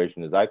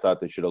situation is I thought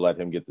they should have let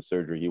him get the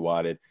surgery he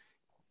wanted.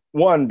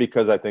 One,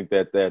 because I think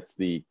that's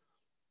the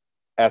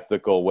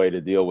ethical way to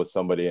deal with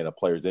somebody in a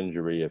player's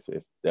injury if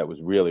that was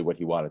really what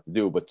he wanted to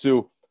do. But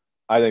 2,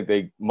 I think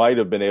they might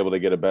have been able to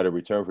get a better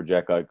return for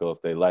Jack Eichel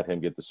if they let him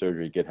get the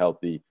surgery, get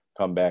healthy,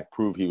 come back,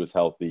 prove he was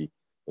healthy.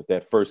 If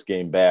that first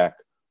game back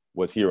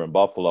was here in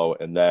Buffalo,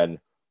 and then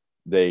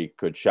they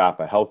could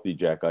shop a healthy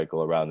Jack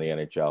Eichel around the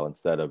NHL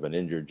instead of an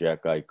injured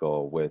Jack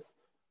Eichel with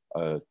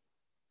a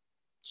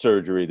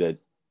surgery that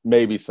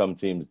maybe some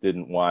teams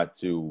didn't want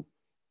to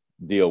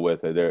deal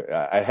with it.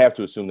 I have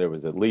to assume there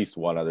was at least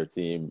one other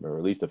team, or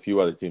at least a few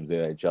other teams in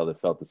the NHL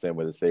that felt the same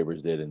way the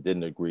Sabres did and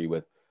didn't agree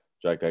with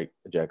Jack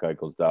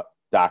Eichel's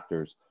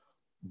doctors.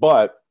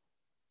 But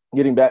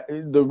getting back,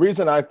 the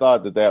reason I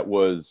thought that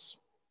was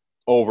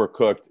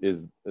overcooked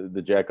is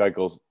the Jack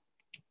Eichel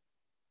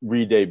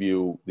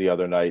re-debut the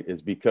other night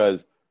is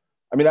because,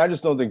 I mean, I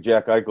just don't think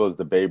Jack Eichel is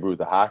the Babe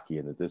Ruth of hockey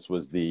and that this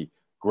was the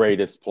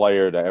greatest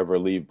player to ever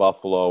leave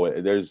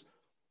Buffalo. There's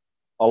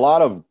a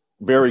lot of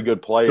very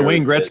good players. The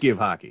Wayne Gretzky of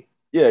hockey.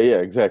 Yeah,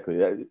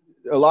 exactly.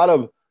 A lot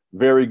of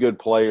very good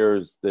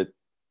players that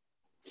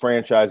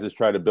franchises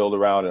try to build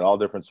around in all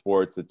different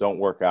sports that don't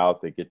work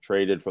out. They get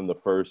traded from the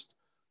first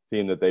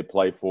team that they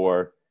play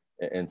for.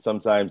 And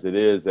sometimes it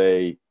is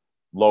a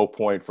low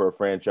point for a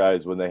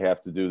franchise when they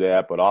have to do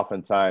that. But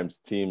oftentimes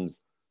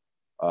teams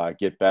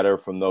get better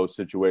from those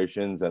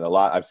situations. And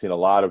I've seen a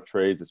lot of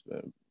trades,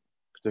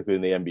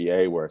 particularly in the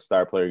NBA, where a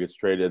star player gets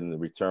traded and the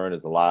return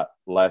is a lot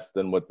less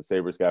than what the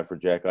Sabres got for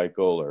Jack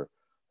Eichel, or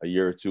a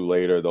year or two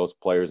later, those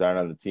players aren't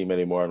on the team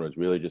anymore and it was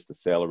really just a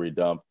salary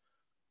dump.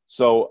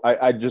 So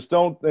I just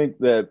don't think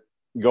that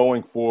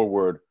going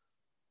forward,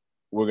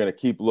 we're going to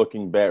keep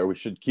looking back, or we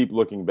should keep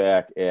looking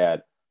back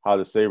at how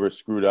the Sabres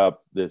screwed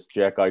up this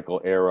Jack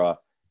Eichel era,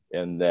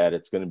 and that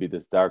it's going to be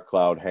this dark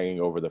cloud hanging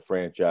over the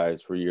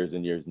franchise for years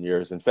and years and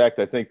years. In fact,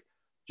 I think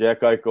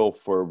Jack Eichel,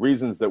 for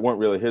reasons that weren't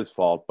really his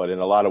fault, but in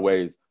a lot of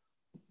ways,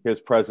 his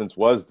presence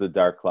was the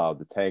dark cloud,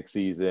 the tank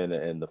season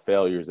and the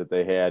failures that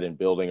they had in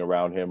building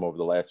around him over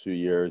the last few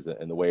years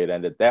and the way it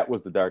ended. That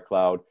was the dark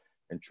cloud,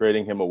 and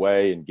trading him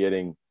away and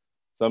getting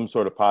some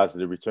sort of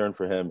positive return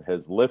for him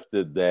has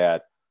lifted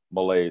that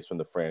malaise from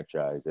the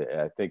franchise.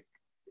 I think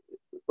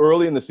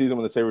early in the season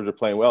when the Sabres were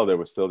playing well, there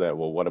was still that,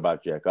 well, what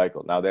about Jack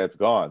Eichel? Now that's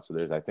gone. So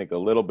there's, I think, a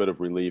little bit of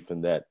relief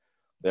in that.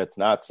 That's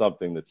not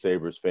something that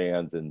Sabres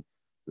fans and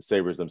the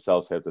Sabres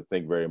themselves have to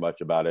think very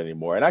much about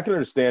anymore. And I can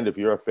understand if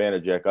you're a fan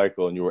of Jack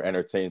Eichel and you were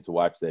entertained to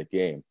watch that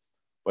game.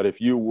 But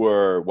if you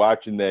were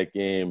watching that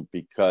game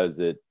because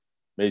it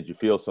made you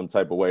feel some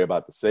type of way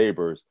about the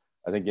Sabres,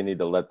 I think you need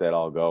to let that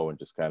all go and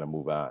just kind of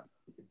move on.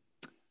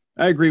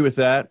 I agree with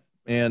that.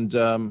 And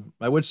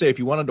I would say if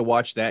you wanted to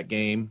watch that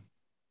game,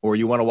 or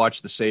you want to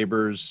watch the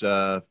Sabres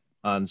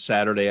on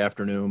Saturday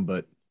afternoon,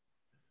 but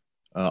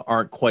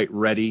aren't quite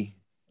ready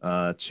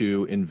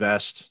to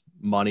invest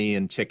money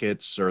in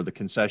tickets or the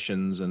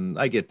concessions, and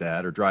I get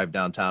that, or drive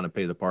downtown and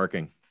pay the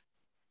parking,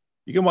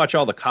 you can watch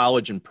all the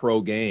college and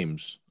pro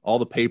games, all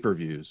the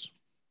pay-per-views,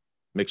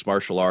 mixed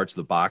martial arts,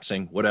 the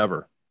boxing,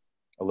 whatever.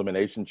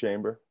 Elimination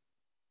Chamber?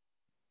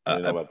 I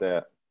don't know about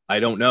that. I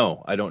don't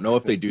know. I don't know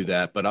if they do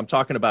that, but I'm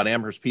talking about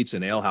Amherst Pizza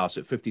and Ale House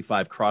at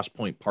 55 Cross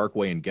Point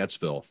Parkway in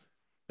Gettsville.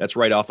 That's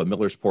right off of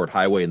Millersport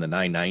Highway in the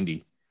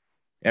 990.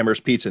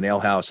 Amherst Pizza and Ale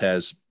House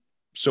has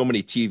so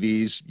many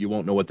TVs, you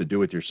won't know what to do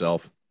with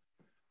yourself,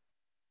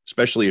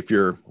 especially if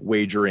you're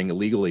wagering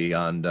illegally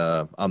on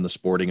the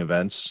sporting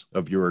events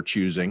of your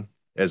choosing,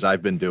 as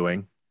I've been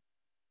doing.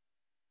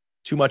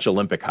 Too much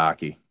Olympic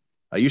hockey.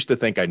 I used to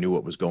think I knew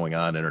what was going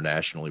on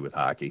internationally with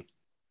hockey.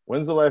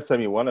 When's the last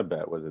time you won a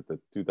bet? Was it the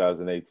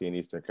 2018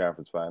 Eastern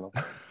Conference Final?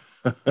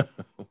 Well,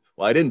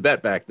 I didn't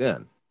bet back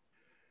then.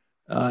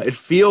 It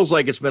feels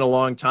like it's been a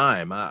long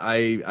time.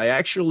 I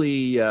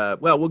actually,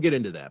 well, we'll get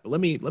into that, but let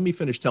me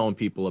finish telling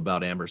people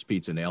about Amherst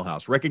Pizza and Ale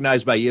House,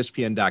 recognized by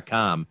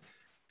ESPN.com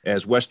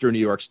as Western New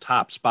York's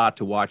top spot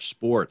to watch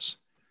sports.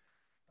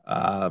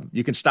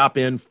 You can stop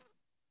in,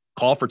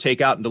 call for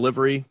takeout and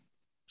delivery,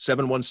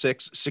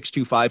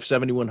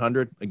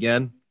 716-625-7100.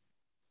 Again,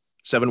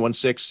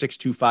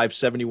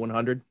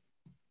 716-625-7100.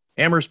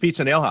 Amherst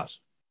Pizza and Ale House.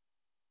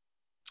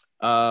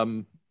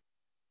 You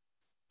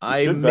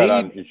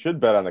should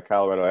bet on the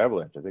Colorado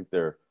Avalanche. I think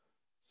they're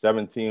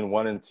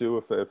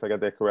 17-1-2, if I got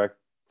that correct,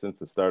 since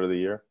the start of the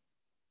year.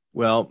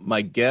 Well,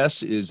 my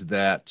guess is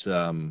that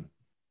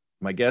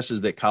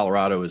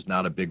Colorado is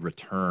not a big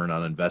return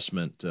on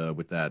investment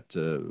with that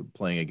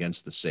playing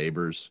against the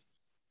Sabres.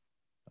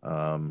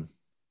 I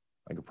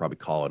could probably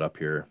call it up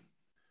here.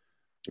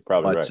 You're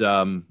probably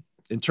right.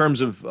 In terms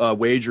of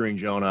wagering,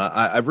 Jonah,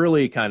 I've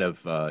really kind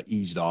of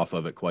eased off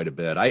of it quite a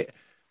bit. I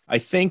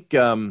think,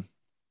 and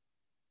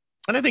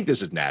I think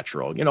this is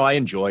natural. You know, I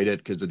enjoyed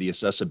it because of the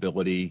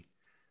accessibility.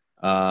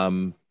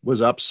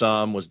 Was up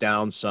some, was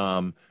down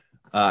some.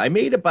 I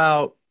made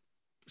about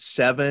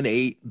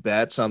 7-8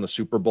 bets on the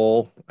Super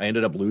Bowl. I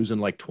ended up losing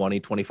like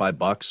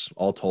 $20-25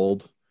 all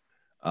told.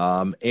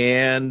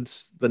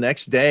 And the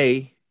next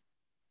day,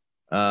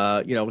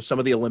 some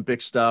of the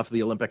Olympic stuff,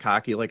 the Olympic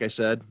hockey, like I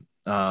said,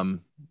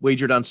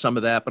 wagered on some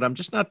of that, but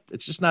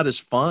it's just not as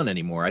fun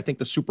anymore. I think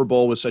the Super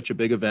Bowl was such a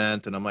big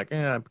event and I'm like,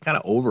 I'm kind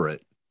of over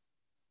it.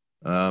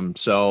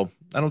 So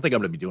I don't think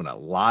I'm going to be doing a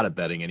lot of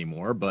betting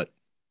anymore, but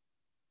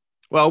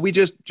well, we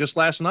just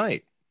last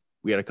night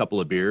we had a couple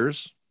of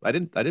beers. I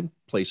didn't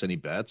place any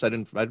bets. I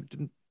didn't,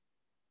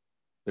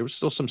 there was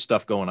still some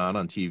stuff going on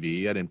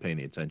TV. I didn't pay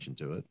any attention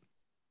to it.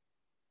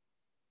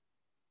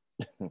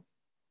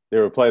 They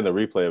were playing the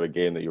replay of a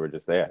game that you were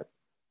just at.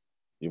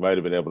 You might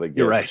have been able to get.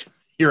 You're right.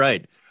 You're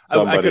right. I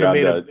could somebody have on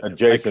made the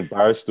adjacent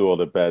bar stool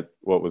to bet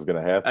what was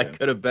going to I happen.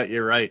 could have bet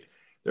you're right.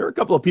 There were a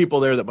couple of people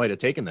there that might have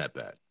taken that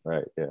bet.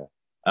 Right. Yeah.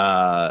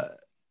 Uh,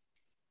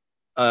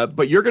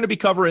 but you're going to be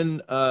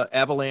covering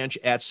Avalanche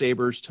at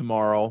Sabres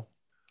tomorrow,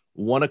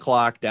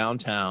 1:00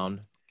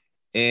 downtown.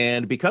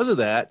 And because of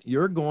that,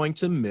 you're going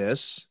to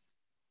miss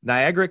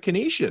Niagara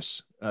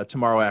Canisius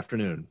tomorrow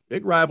afternoon.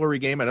 Big rivalry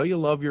game. I know you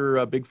love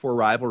your Big Four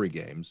rivalry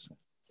games.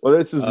 Well,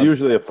 this is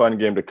usually a fun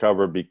game to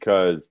cover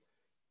because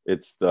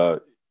it's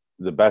the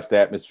best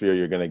atmosphere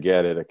you're going to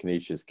get at a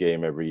Canisius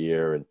game every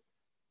year, and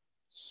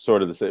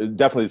sort of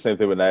definitely the same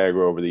thing with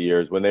Niagara over the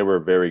years. When they were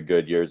very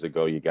good years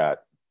ago, you got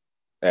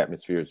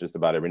atmospheres just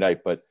about every night.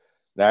 But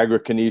Niagara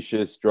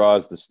Canisius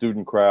draws the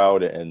student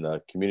crowd and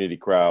the community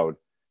crowd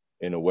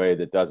in a way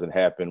that doesn't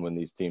happen when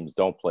these teams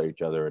don't play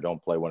each other or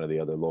don't play one of the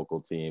other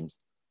local teams.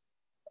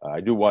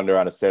 I do wonder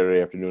on a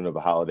Saturday afternoon of a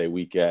holiday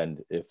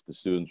weekend if the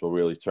students will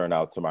really turn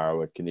out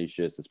tomorrow at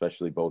Canisius,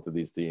 especially both of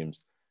these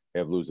teams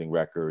have losing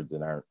records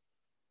and aren't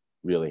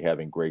really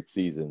having great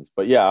seasons.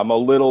 But yeah, I'm a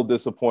little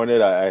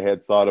disappointed. I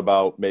had thought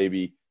about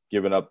maybe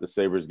giving up the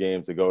Sabres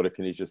game to go to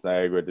Canisius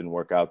Niagara. It didn't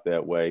work out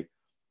that way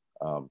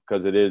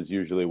because it is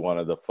usually one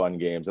of the fun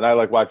games. And I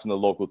like watching the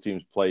local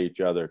teams play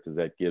each other because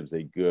that gives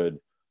a good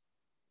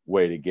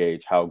way to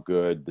gauge how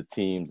good the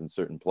teams and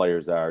certain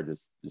players are.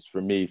 Just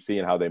for me,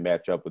 seeing how they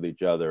match up with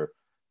each other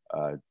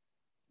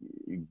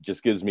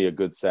just gives me a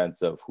good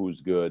sense of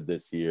who's good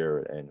this year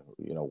and,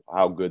 you know,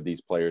 how good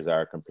these players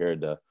are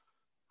compared to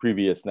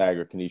previous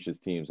Niagara Canisius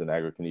teams and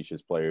Niagara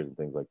Canisius players and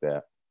things like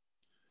that.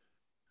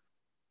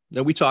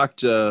 Now, we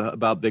talked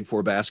about Big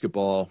Four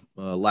basketball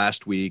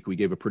last week. We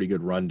gave a pretty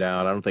good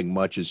rundown. I don't think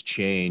much has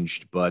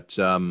changed, but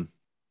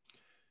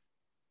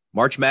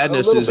March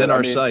Madness is in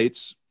our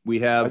sights.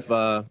 We have,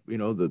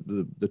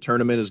 the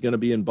tournament is going to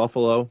be in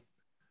Buffalo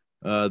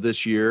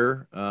this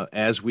year.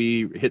 As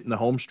we hit in the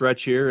home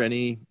stretch here,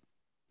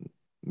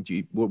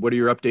 what are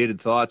your updated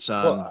thoughts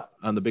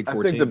on the Big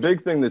Four teams? The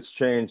big thing that's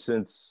changed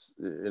since,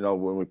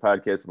 when we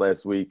podcasted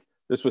last week,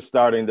 this was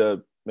starting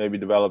to maybe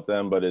develop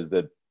them, but is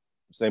that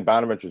St.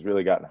 Bonaventure's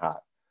really gotten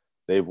hot.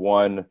 They've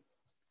won,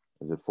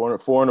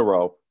 four in a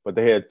row, but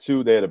they had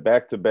a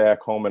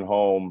back-to-back home and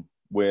home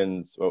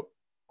wins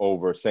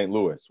over St.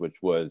 Louis, which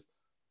was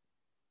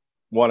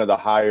one of the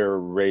higher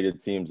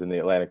rated teams in the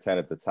Atlantic 10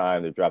 at the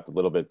time. They dropped a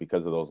little bit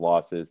because of those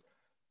losses.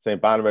 St.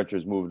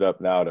 Bonaventure's moved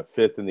up now to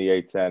fifth in the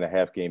A10, a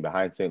half game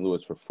behind St.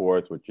 Louis for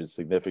fourth, which is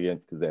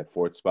significant because that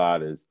fourth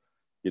spot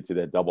gets you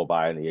that double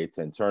bye in the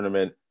A10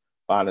 tournament.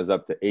 Bon is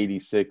up to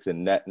 86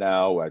 in net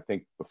now. I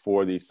think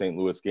before these St.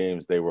 Louis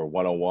games, they were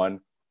 101,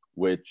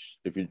 which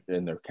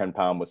and their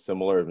KenPom was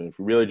similar. I mean, if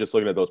you're really just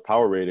looking at those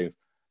power ratings,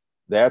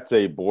 that's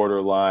a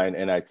borderline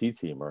NIT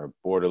team or a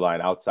borderline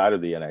outside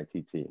of the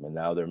NIT team. And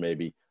now they're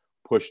maybe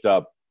pushed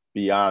up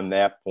beyond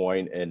that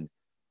point. And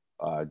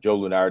Joe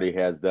Lunardi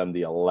has them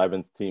the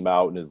 11th team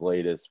out in his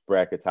latest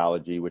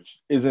bracketology, which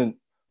isn't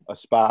a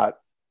spot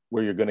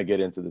where you're going to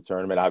get into the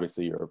tournament.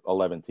 Obviously, you're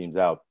 11 teams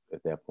out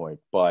at that point.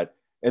 But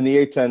in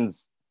the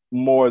A10's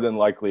more than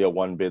likely a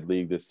one-bid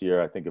league this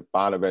year. I think if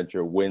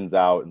Bonaventure wins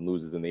out and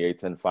loses in the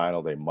A10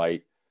 final, they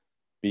might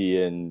be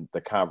in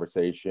the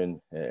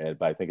conversation.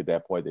 But I think at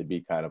that point, they'd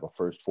be kind of a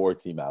first four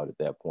team out at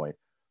that point.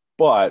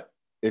 But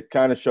it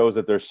kind of shows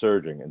that they're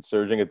surging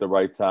at the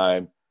right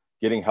time,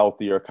 getting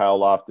healthier. Kyle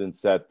Lofton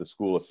set the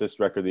school assist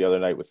record the other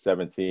night with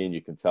 17.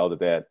 You can tell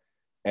that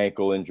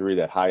ankle injury,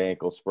 that high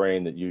ankle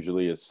sprain that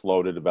usually is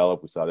slow to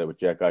develop. We saw that with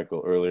Jack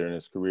Eichel earlier in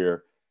his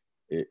career,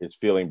 is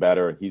feeling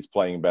better and he's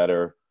playing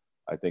better.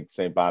 I think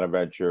St.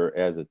 Bonaventure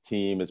as a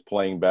team is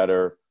playing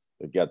better.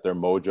 They got their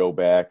mojo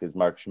back, as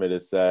Mark Schmidt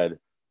has said.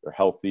 They're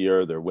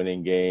healthier. They're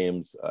winning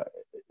games.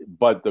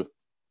 But the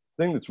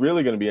thing that's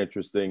really going to be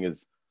interesting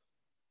is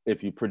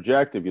if you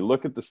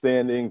look at the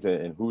standings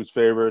and who's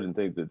favored and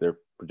think that they're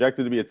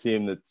projected to be a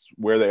team that's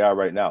where they are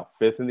right now,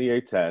 fifth in the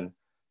A10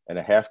 and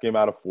a half game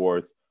out of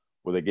fourth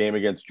with a game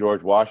against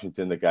George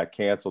Washington that got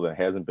canceled and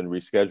hasn't been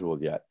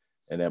rescheduled yet.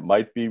 And that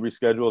might be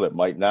rescheduled. It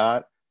might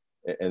not.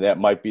 And that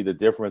might be the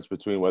difference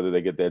between whether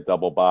they get that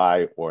double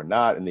bye or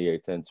not in the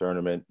A10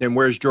 tournament. And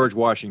where's George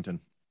Washington?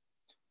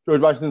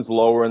 George Washington's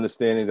lower in the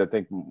standings. I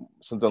think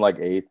something like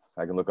eighth.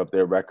 I can look up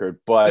their record.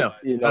 But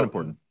not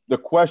important. The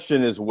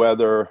question is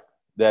whether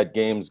that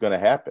game's going to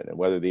happen and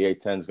whether the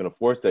A10 is going to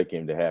force that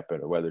game to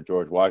happen or whether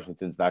George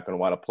Washington's not going to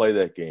want to play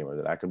that game or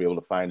they're not going to be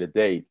able to find a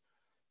date,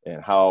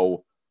 and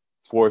how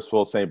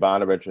forceful St.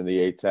 Bonaventure and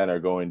the A10 are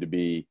going to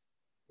be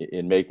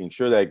in making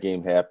sure that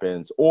game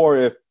happens, or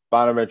if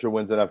Bonaventure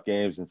wins enough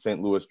games and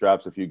St. Louis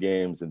drops a few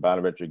games and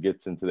Bonaventure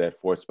gets into that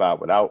fourth spot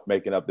without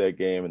making up that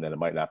game, and then it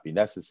might not be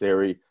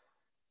necessary.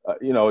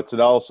 It's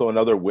also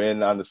another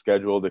win on the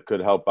schedule that could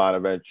help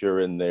Bonaventure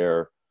in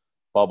their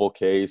bubble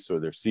case or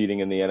their seeding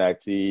in the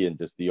NIT and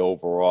just the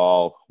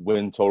overall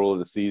win total of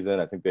the season.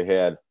 I think they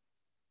had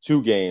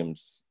two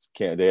games.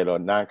 They had a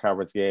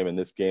non-conference game and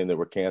this game that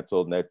were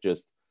canceled, and that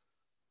just,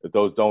 if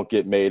those don't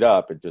get made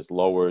up, it just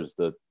lowers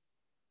the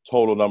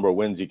total number of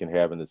wins you can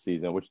have in the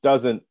season, which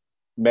doesn't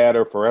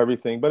matter for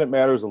everything, but it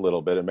matters a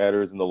little bit. It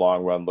matters in the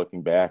long run,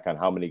 looking back on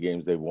how many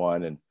games they've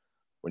won and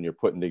when you're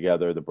putting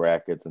together the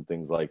brackets and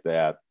things like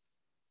that.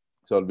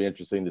 So it'll be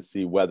interesting to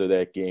see whether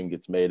that game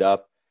gets made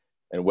up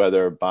and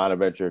whether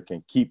Bonaventure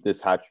can keep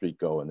this hot streak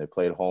going. They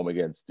play at home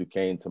against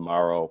Duquesne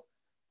tomorrow.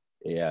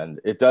 And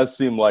it does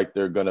seem like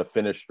they're going to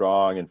finish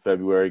strong in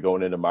February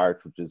going into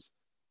March, which is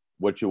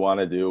what you want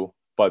to do.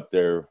 But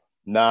they're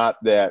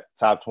not that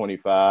top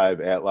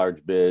 25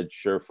 at-large bid,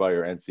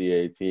 surefire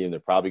NCAA team. They're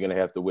probably going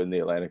to have to win the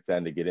Atlantic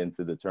 10 to get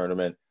into the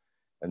tournament.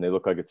 And they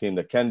look like a team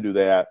that can do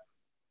that.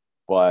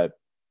 But,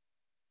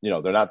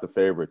 they're not the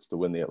favorites to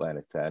win the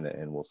Atlantic 10,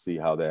 and we'll see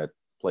how that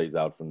plays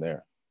out from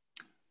there.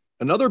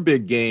 Another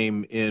big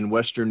game in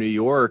Western New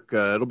York,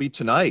 it'll be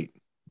tonight.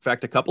 In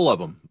fact, a couple of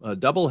them, a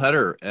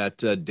doubleheader at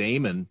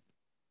Damen.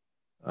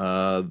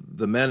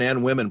 The men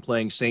and women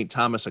playing St.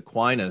 Thomas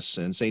Aquinas,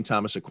 and St.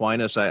 Thomas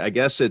Aquinas, I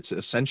guess it's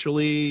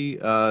essentially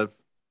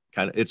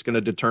it's going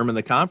to determine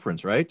the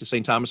conference, right?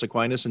 St. Thomas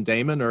Aquinas and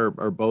Damen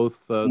are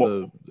both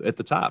at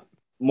the top.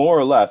 More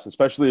or less,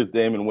 especially if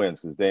Damen wins,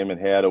 because Damen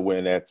had a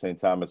win at St.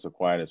 Thomas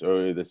Aquinas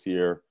earlier this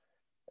year.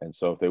 And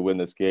so if they win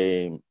this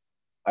game,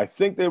 I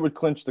think they would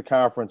clinch the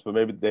conference, but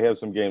maybe they have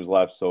some games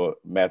left, so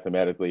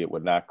mathematically it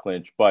would not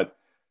clinch, but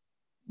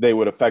they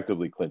would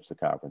effectively clinch the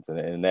conference. And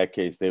in that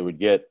case, they would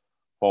get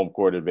home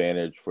court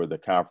advantage for the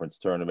conference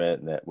tournament,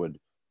 and that would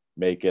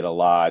make it a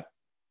lot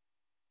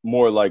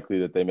more likely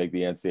that they make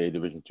the NCAA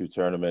Division II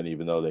tournament,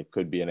 even though they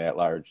could be an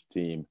at-large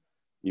team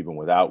even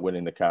without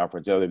winning the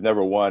conference. They've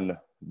never won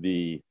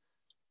the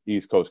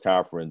East Coast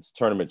Conference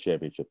Tournament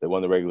Championship. They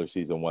won the regular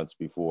season once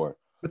before.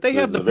 But they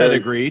have the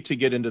pedigree to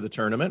get into the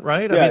tournament,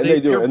 right? Yeah,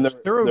 they do.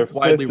 They're a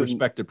widely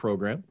respected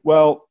program.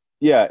 Well,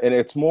 yeah, and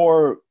it's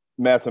more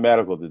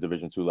mathematical at the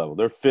Division II level.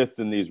 They're fifth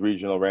in these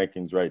regional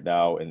rankings right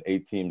now, and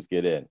 8 teams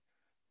get in.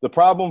 The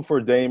problem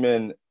for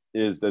Damen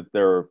is that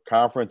their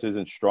conference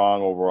isn't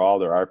strong overall,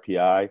 their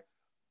RPI.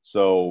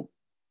 So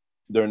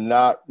they're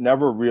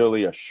never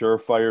really a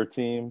surefire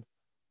team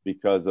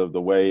because of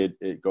the way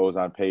it goes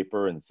on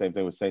paper. And same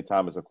thing with St.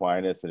 Thomas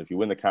Aquinas. And if you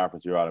win the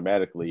conference, you're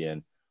automatically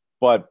in.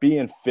 But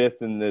being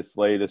fifth in this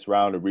latest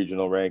round of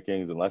regional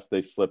rankings, unless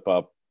they slip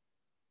up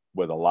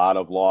with a lot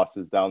of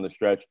losses down the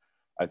stretch,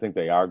 I think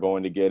they are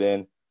going to get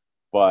in.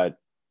 But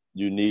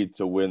you need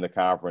to win the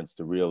conference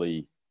to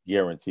really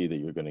guarantee that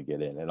you're going to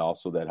get in. And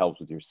also that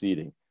helps with your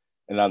seeding.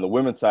 And on the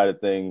women's side of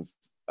things,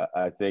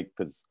 I think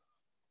because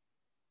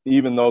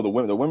even though the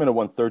women have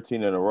won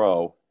 13 in a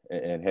row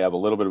and have a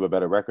little bit of a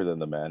better record than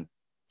the men,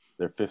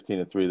 they're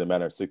 15-3. The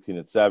men are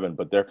 16-7,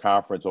 but their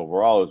conference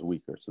overall is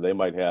weaker. So they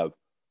might have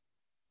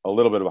a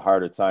little bit of a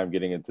harder time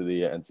getting into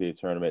the NCAA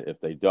tournament if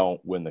they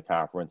don't win the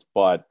conference,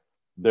 but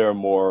they're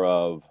more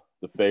of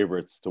the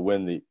favorites to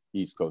win the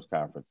East Coast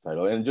Conference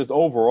title. And just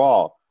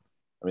overall,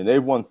 I mean,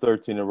 they've won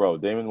 13 in a row.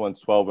 Damen won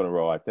 12 in a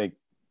row. I think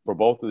for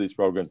both of these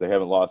programs, they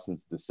haven't lost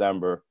since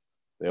December.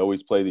 They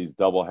always play these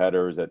double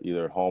headers at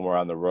either home or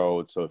on the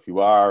road. So if you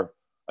are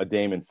a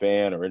Damen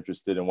fan or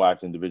interested in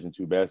watching Division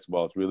II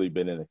basketball, it's really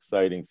been an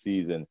exciting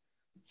season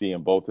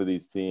seeing both of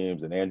these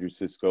teams and Andrew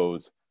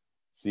Sisco's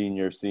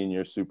senior,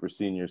 super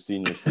senior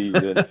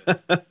season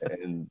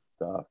and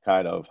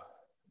kind of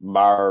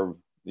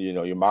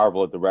you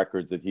marvel at the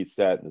records that he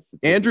set.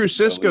 Andrew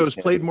Sisco's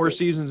played more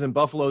seasons in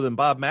Buffalo than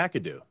Bob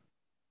McAdoo.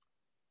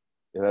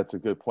 Yeah, that's a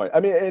good point. I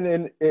mean,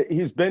 and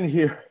he's been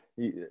here.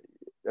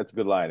 That's a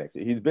good line,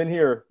 actually. He's been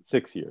here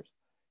 6 years,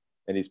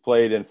 and he's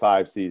played in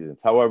 5 seasons.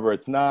 However,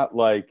 it's not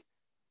like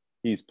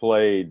he's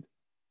played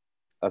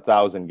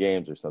 1,000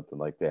 games or something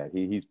like that.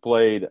 He's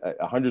played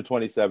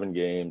 127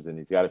 games, and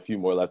he's got a few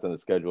more left on the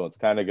schedule. It's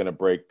kind of going to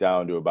break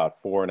down to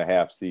about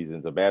 4.5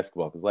 seasons of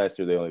basketball, because last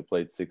year they only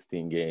played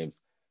 16 games,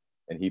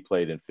 and he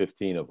played in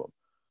 15 of them.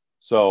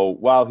 So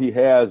while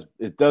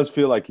it does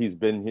feel like he's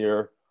been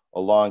here a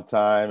long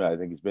time. I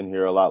think he's been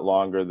here a lot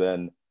longer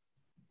than,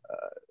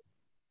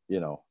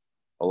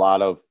 a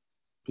lot of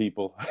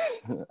people.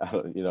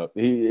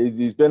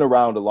 He's been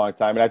around a long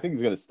time, and I think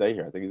he's going to stay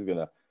here. I think he's going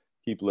to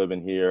keep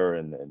living here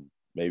and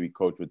maybe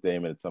coach with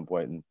Damen at some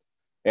point and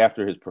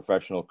after his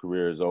professional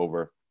career is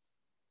over.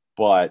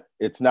 But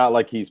it's not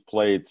like he's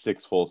played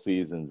 6 full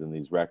seasons and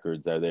these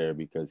records are there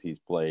because he's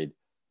played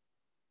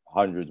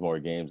hundreds more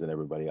games than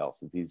everybody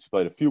else. He's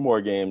played a few more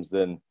games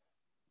than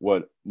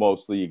what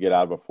mostly you get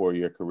out of a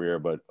 4-year career,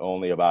 but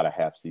only about a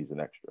half season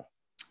extra.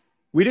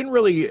 We didn't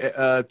really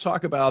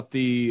talk about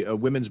the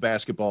women's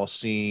basketball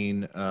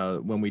scene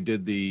when we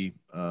did the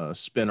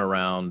spin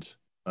around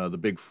the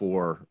Big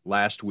Four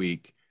last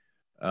week.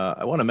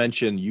 I want to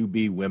mention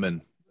UB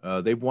women.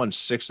 They've won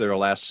 6 of their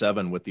last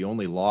 7 with the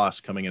only loss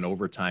coming in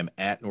overtime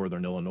at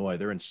Northern Illinois.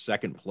 They're in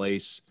second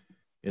place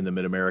in the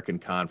Mid-American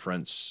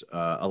Conference,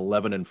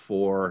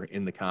 11-4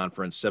 in the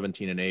conference,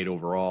 17-8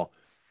 overall.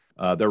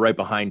 They're right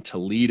behind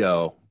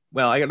Toledo.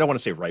 Well, I don't want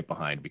to say right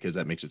behind because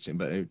that makes it seem,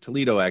 but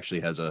Toledo actually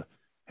has a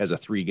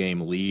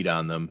 3-game lead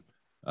on them.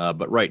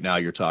 But right now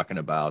you're talking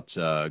about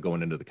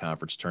going into the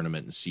conference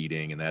tournament and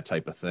seeding and that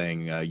type of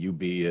thing.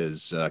 UB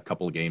is a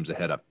couple of games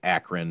ahead of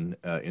Akron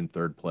in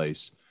 3rd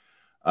place.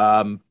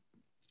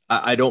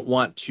 I don't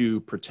want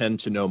to pretend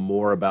to know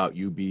more about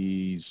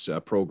UB's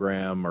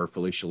program or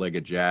Felicia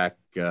Leggett-Jack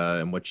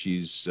and what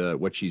she's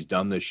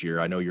done this year.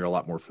 I know you're a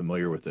lot more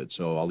familiar with it,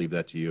 so I'll leave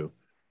that to you.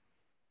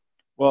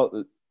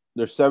 Well,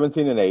 they're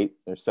 17-8.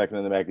 They're second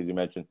in the MAC, as you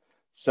mentioned.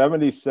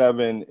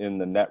 77 in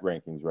the net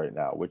rankings right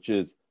now, which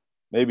is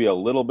maybe a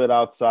little bit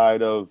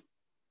outside of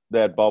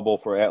that bubble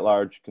for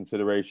at-large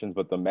considerations,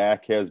 but the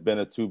MAC has been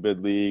a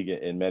two-bid league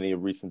in many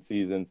of recent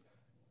seasons.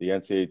 The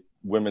NCAA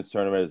women's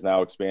tournament has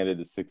now expanded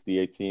to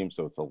 68 teams,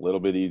 so it's a little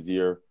bit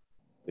easier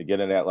to get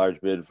an at-large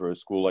bid for a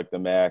school like the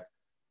MAC.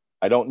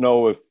 I don't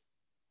know if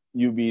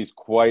UB is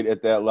quite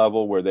at that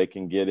level where they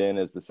can get in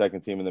as the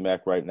second team in the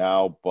MAC right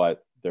now,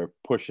 but they're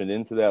pushing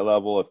into that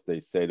level if they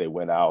say they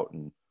went out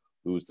and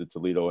lose to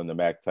Toledo in the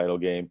MAC title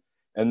game.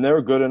 And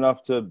they're good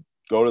enough to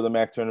go to the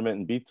MAC tournament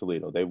and beat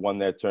Toledo. They won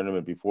that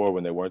tournament before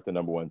when they weren't the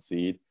number one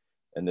seed.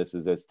 And this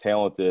is as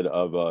talented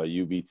of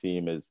a UB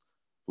team as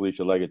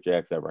Felicia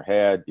Leggett-Jack's ever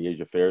had.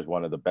 Deasia Fair is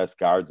one of the best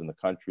guards in the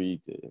country.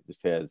 It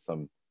just has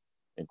some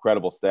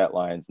incredible stat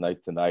lines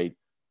night to night.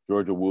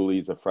 Georgia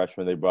Woolley's a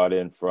freshman they brought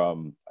in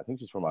from, I think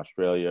she's from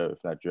Australia, if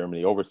not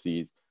Germany,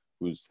 overseas,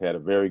 who's had a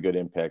very good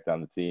impact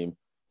on the team.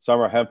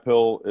 Summer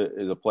Hemphill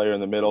is a player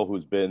in the middle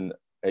who's been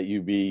at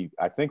UB,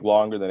 I think,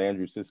 longer than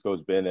Andrew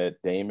Cisco's been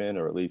at Damon,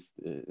 or at least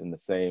in the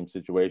same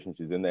situation.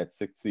 She's in that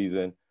sixth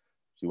season.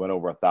 She went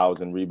over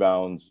 1,000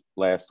 rebounds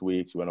last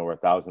week. She went over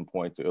 1,000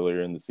 points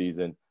earlier in the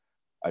season.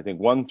 I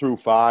think 1 through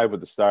 5 with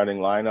the starting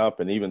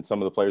lineup and even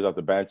some of the players off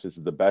the bench, this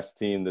is the best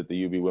team that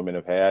the UB women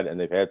have had, and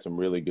they've had some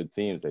really good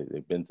teams.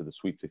 They've been to the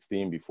Sweet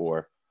 16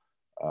 before.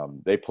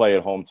 They play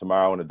at home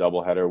tomorrow in a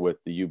doubleheader with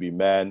the UB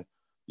men.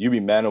 UB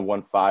men have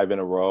won 5 in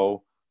a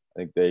row.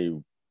 I think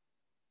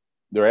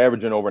they're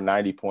averaging over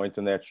 90 points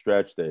in that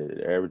stretch.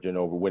 They're averaging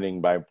over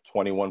winning by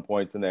 21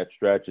 points in that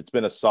stretch. It's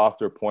been a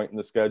softer point in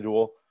the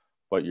schedule,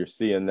 but you're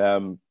seeing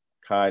them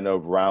kind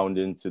of round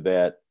into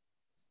that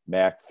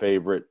MAC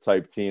favorite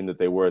type team that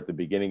they were at the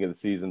beginning of the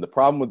season. The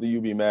problem with the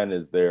UB men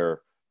is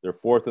they're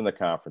fourth in the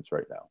conference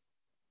right now.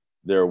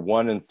 They're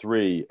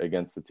 1-3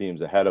 against the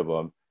teams ahead of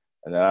them.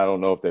 And then I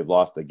don't know if they've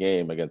lost a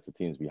game against the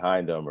teams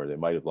behind them, or they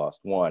might have lost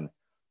one.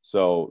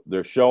 So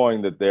they're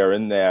showing that they're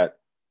in that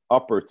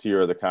upper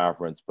tier of the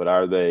conference, but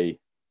are they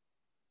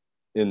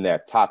in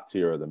that top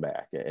tier of the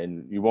MAC?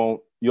 And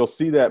you'll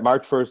see that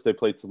March 1st, they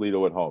play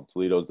Toledo at home.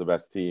 Toledo's the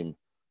best team,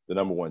 the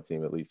number one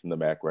team, at least in the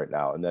MAC right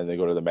now. And then they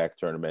go to the MAC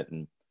tournament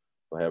and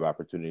they'll have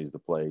opportunities to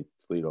play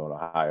Toledo and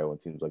Ohio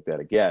and teams like that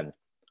again.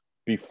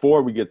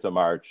 Before we get to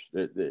March,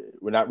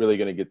 we're not really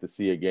going to get to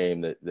see a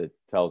game that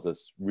tells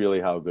us really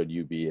how good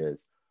UB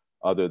is,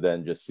 other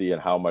than just seeing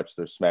how much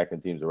they're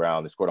smacking teams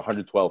around. They scored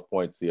 112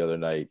 points the other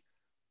night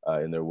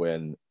in their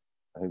win.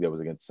 I think that was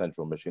against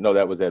Central Michigan. No,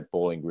 that was at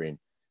Bowling Green.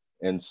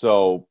 And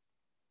so,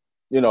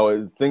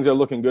 things are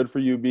looking good for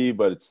UB,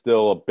 but it's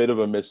still a bit of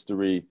a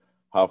mystery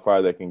how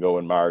far they can go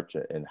in March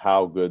and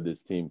how good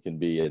this team can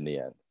be in the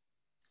end.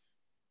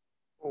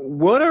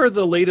 What are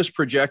the latest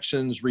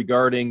projections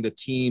regarding the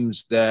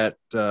teams that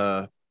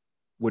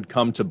would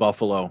come to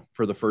Buffalo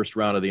for the first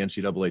round of the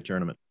NCAA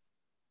tournament?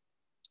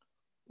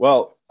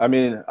 Well, I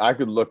mean, I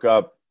could look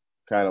up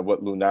kind of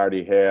what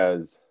Lunardi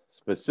has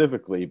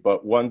specifically,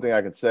 but one thing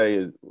I can say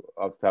is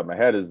off the top of my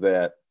head is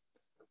that,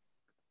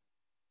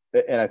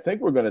 and I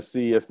think we're going to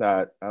see, if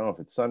not, I don't know if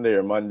it's Sunday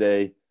or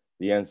Monday,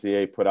 the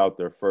NCAA put out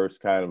their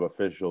first kind of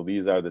official,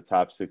 these are the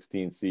top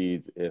 16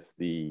 seeds if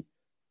the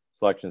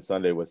selection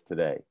Sunday was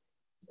today.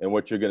 And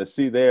what you're going to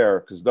see there,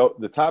 because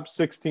the top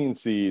 16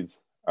 seeds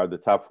are the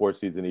top 4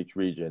 seeds in each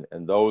region,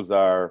 and those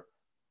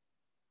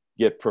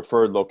get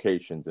preferred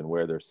locations and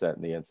where they're set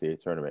in the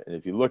NCAA tournament. And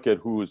if you look at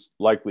who's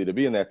likely to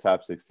be in that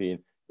top 16,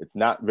 it's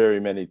not very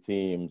many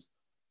teams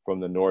from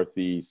the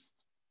Northeast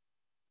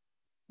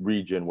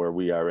region where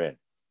we are in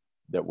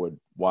that would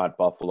want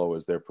Buffalo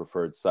as their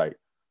preferred site.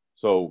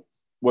 So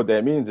what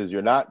that means is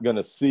you're not going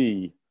to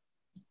see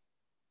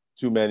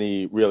too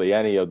many, really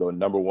any of the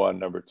number 1,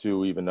 number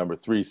 2, even number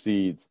 3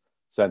 seeds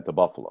sent to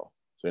Buffalo.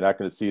 So you're not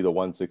going to see the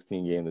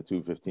 116 game, the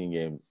 215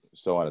 game,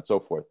 so on and so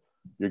forth.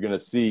 You're going to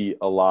see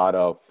a lot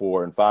of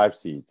 4 and 5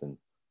 seeds, and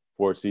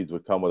 4 seeds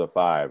would come with a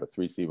 5, a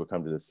 3 seed would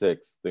come to the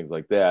 6, things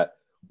like that,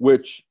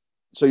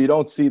 so you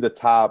don't see the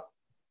top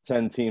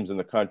 10 teams in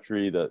the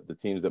country, the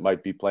teams that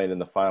might be playing in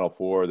the Final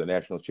Four, the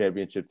national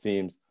championship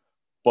teams,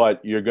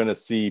 but you're going to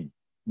see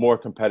more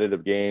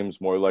competitive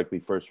games, more likely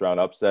first round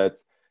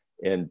upsets,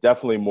 and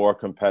definitely more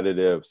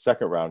competitive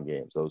second round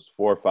games. Those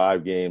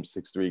 4-5 games,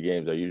 6-3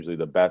 games are usually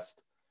the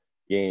best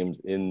games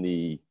in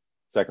the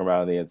second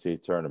round of the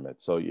NCAA tournament.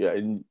 So yeah,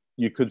 and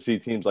you could see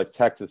teams like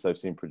Texas I've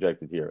seen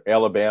projected here.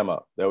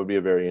 Alabama, that would be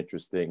a very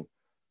interesting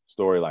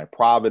storyline.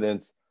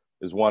 Providence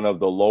is one of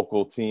the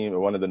local team, or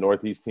one of the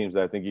Northeast teams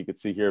that I think you could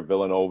see here.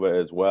 Villanova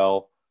as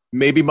well.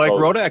 Maybe Mike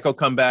Rodak will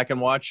come back and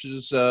watch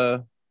his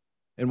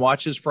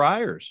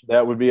Friars.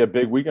 That would be a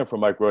big weekend for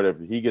Mike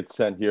Rodak. If he gets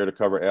sent here to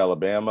cover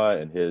Alabama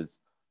and his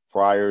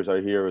Friars are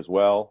here as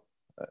well.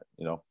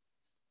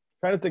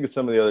 Trying to think of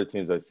some of the other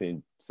teams I've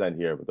seen sent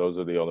here, but those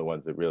are the only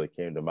ones that really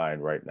came to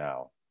mind right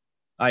now.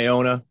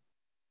 Iona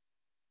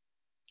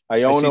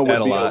Iona that would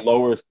a be lot. a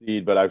lower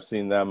seed, but I've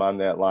seen them on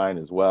that line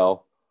as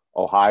well.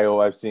 Ohio,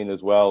 I've seen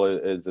as well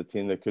as a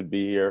team that could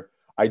be here.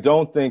 I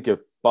don't think if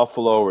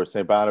Buffalo or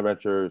St.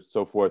 Bonaventure,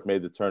 so forth,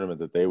 made the tournament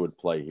that they would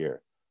play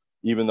here,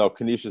 even though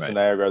Canisius and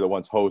Niagara are the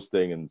ones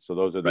hosting, and so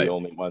those are the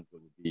only ones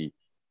that would be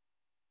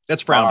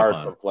that's frowned hard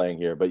upon for playing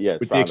here. But yeah,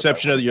 with the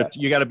exception of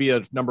you got to be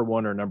a number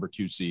 1 or number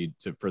 2 seed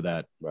for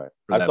that. Right.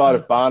 For I thought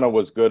if Bono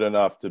was good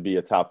enough to be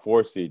a top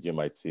 4 seed, you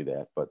might see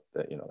that, but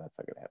that's not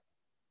going to happen.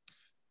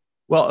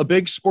 Well, a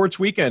big sports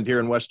weekend here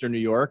in Western New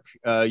York.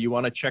 You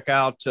want to check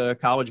out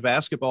college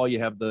basketball. You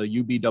have the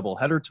UB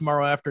doubleheader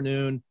tomorrow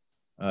afternoon.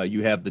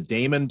 You have the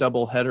Damon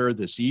doubleheader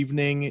this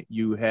evening.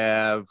 You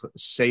have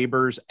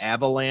Sabres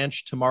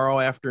Avalanche tomorrow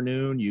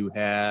afternoon. You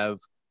have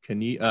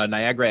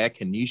Niagara at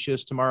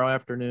Canisius tomorrow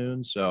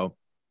afternoon. So,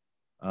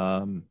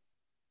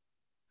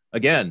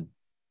 again,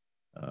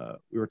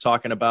 we were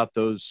talking about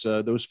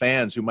those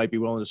fans who might be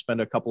willing to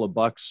spend a couple of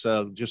bucks,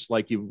 just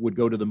like you would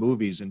go to the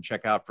movies and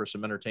check out for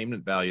some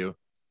entertainment value.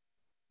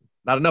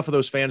 Not enough of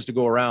those fans to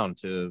go around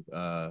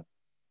to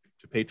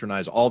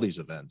patronize all these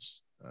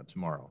events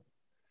tomorrow.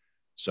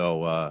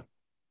 So,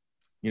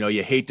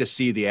 you hate to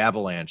see the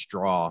Avalanche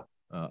draw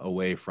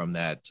away from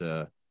that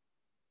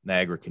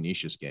Niagara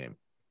Canisius game,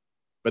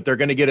 but they're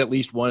going to get at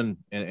least one,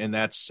 and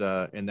that's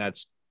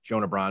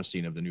Jonah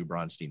Bronstein of the New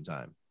Bronstein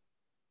Time.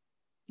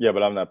 Yeah,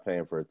 but I'm not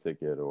paying for a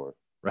ticket, or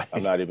right.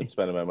 I'm not even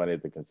spending my money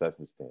at the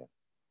concession stand.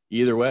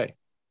 Either way.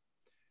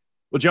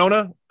 Well,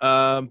 Jonah,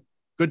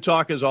 good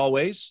talk as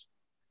always.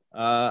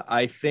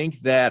 I think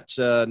that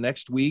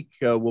next week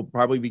we'll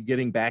probably be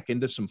getting back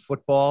into some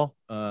football.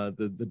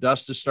 The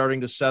dust is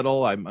starting to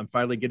settle. I'm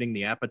finally getting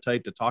the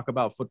appetite to talk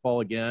about football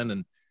again,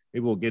 and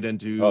maybe we'll get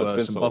into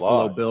some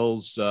Buffalo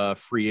Bills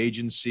free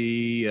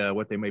agency,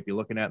 what they might be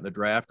looking at in the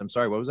draft. I'm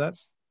sorry, what was that?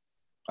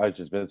 It's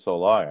just been so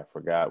long, I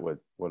forgot what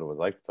it was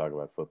like to talk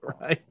about football.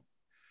 Right.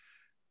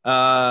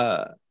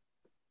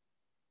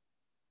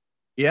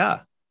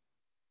 Yeah.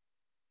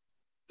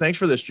 Thanks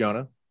for this,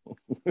 Jonah.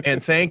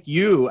 And thank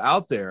you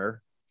out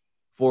there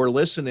for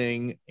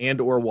listening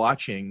and or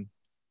watching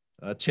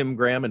Tim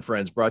Graham and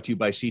Friends, brought to you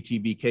by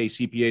CTBK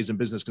CPAs and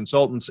Business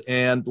Consultants.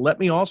 And let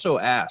me also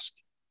ask,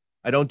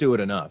 I don't do it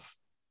enough.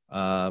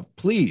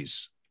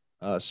 Please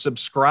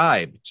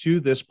subscribe to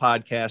this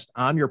podcast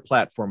on your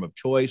platform of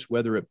choice,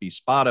 whether it be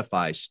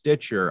Spotify,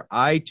 Stitcher,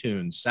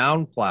 iTunes,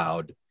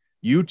 SoundCloud,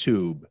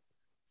 YouTube,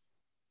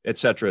 et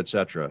cetera, et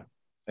cetera.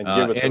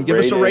 And give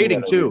us a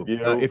rating too,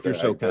 if you're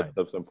so kind.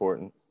 That's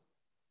important.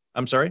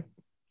 I'm sorry?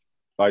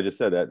 I just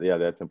said that. Yeah,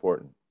 that's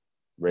important.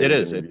 It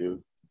is.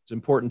 It's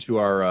important to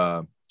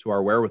our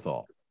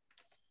wherewithal.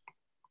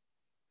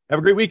 Have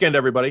a great weekend,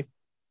 everybody.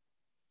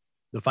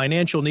 The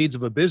financial needs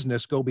of a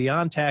business go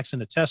beyond tax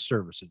and attest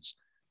services.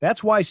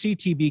 That's why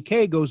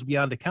CTBK goes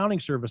beyond accounting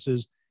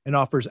services and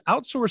offers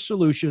outsourced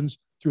solutions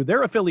through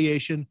their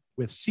affiliation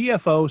with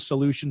CFO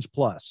Solutions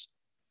Plus.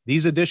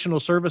 These additional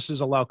services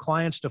allow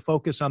clients to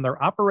focus on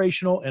their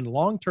operational and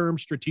long-term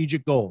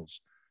strategic goals.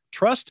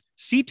 Trust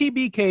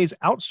CTBK's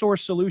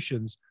outsourced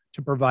solutions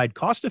to provide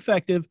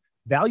cost-effective,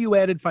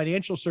 value-added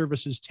financial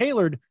services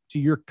tailored to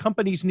your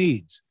company's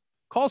needs.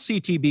 Call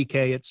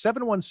CTBK at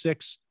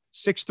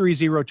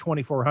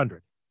 716-630-2400.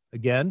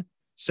 Again,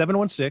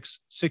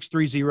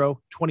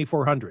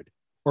 716-630-2400.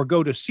 Or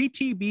go to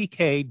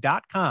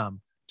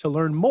ctbk.com to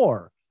learn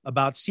more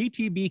about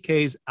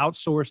CTBK's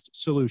outsourced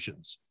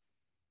solutions.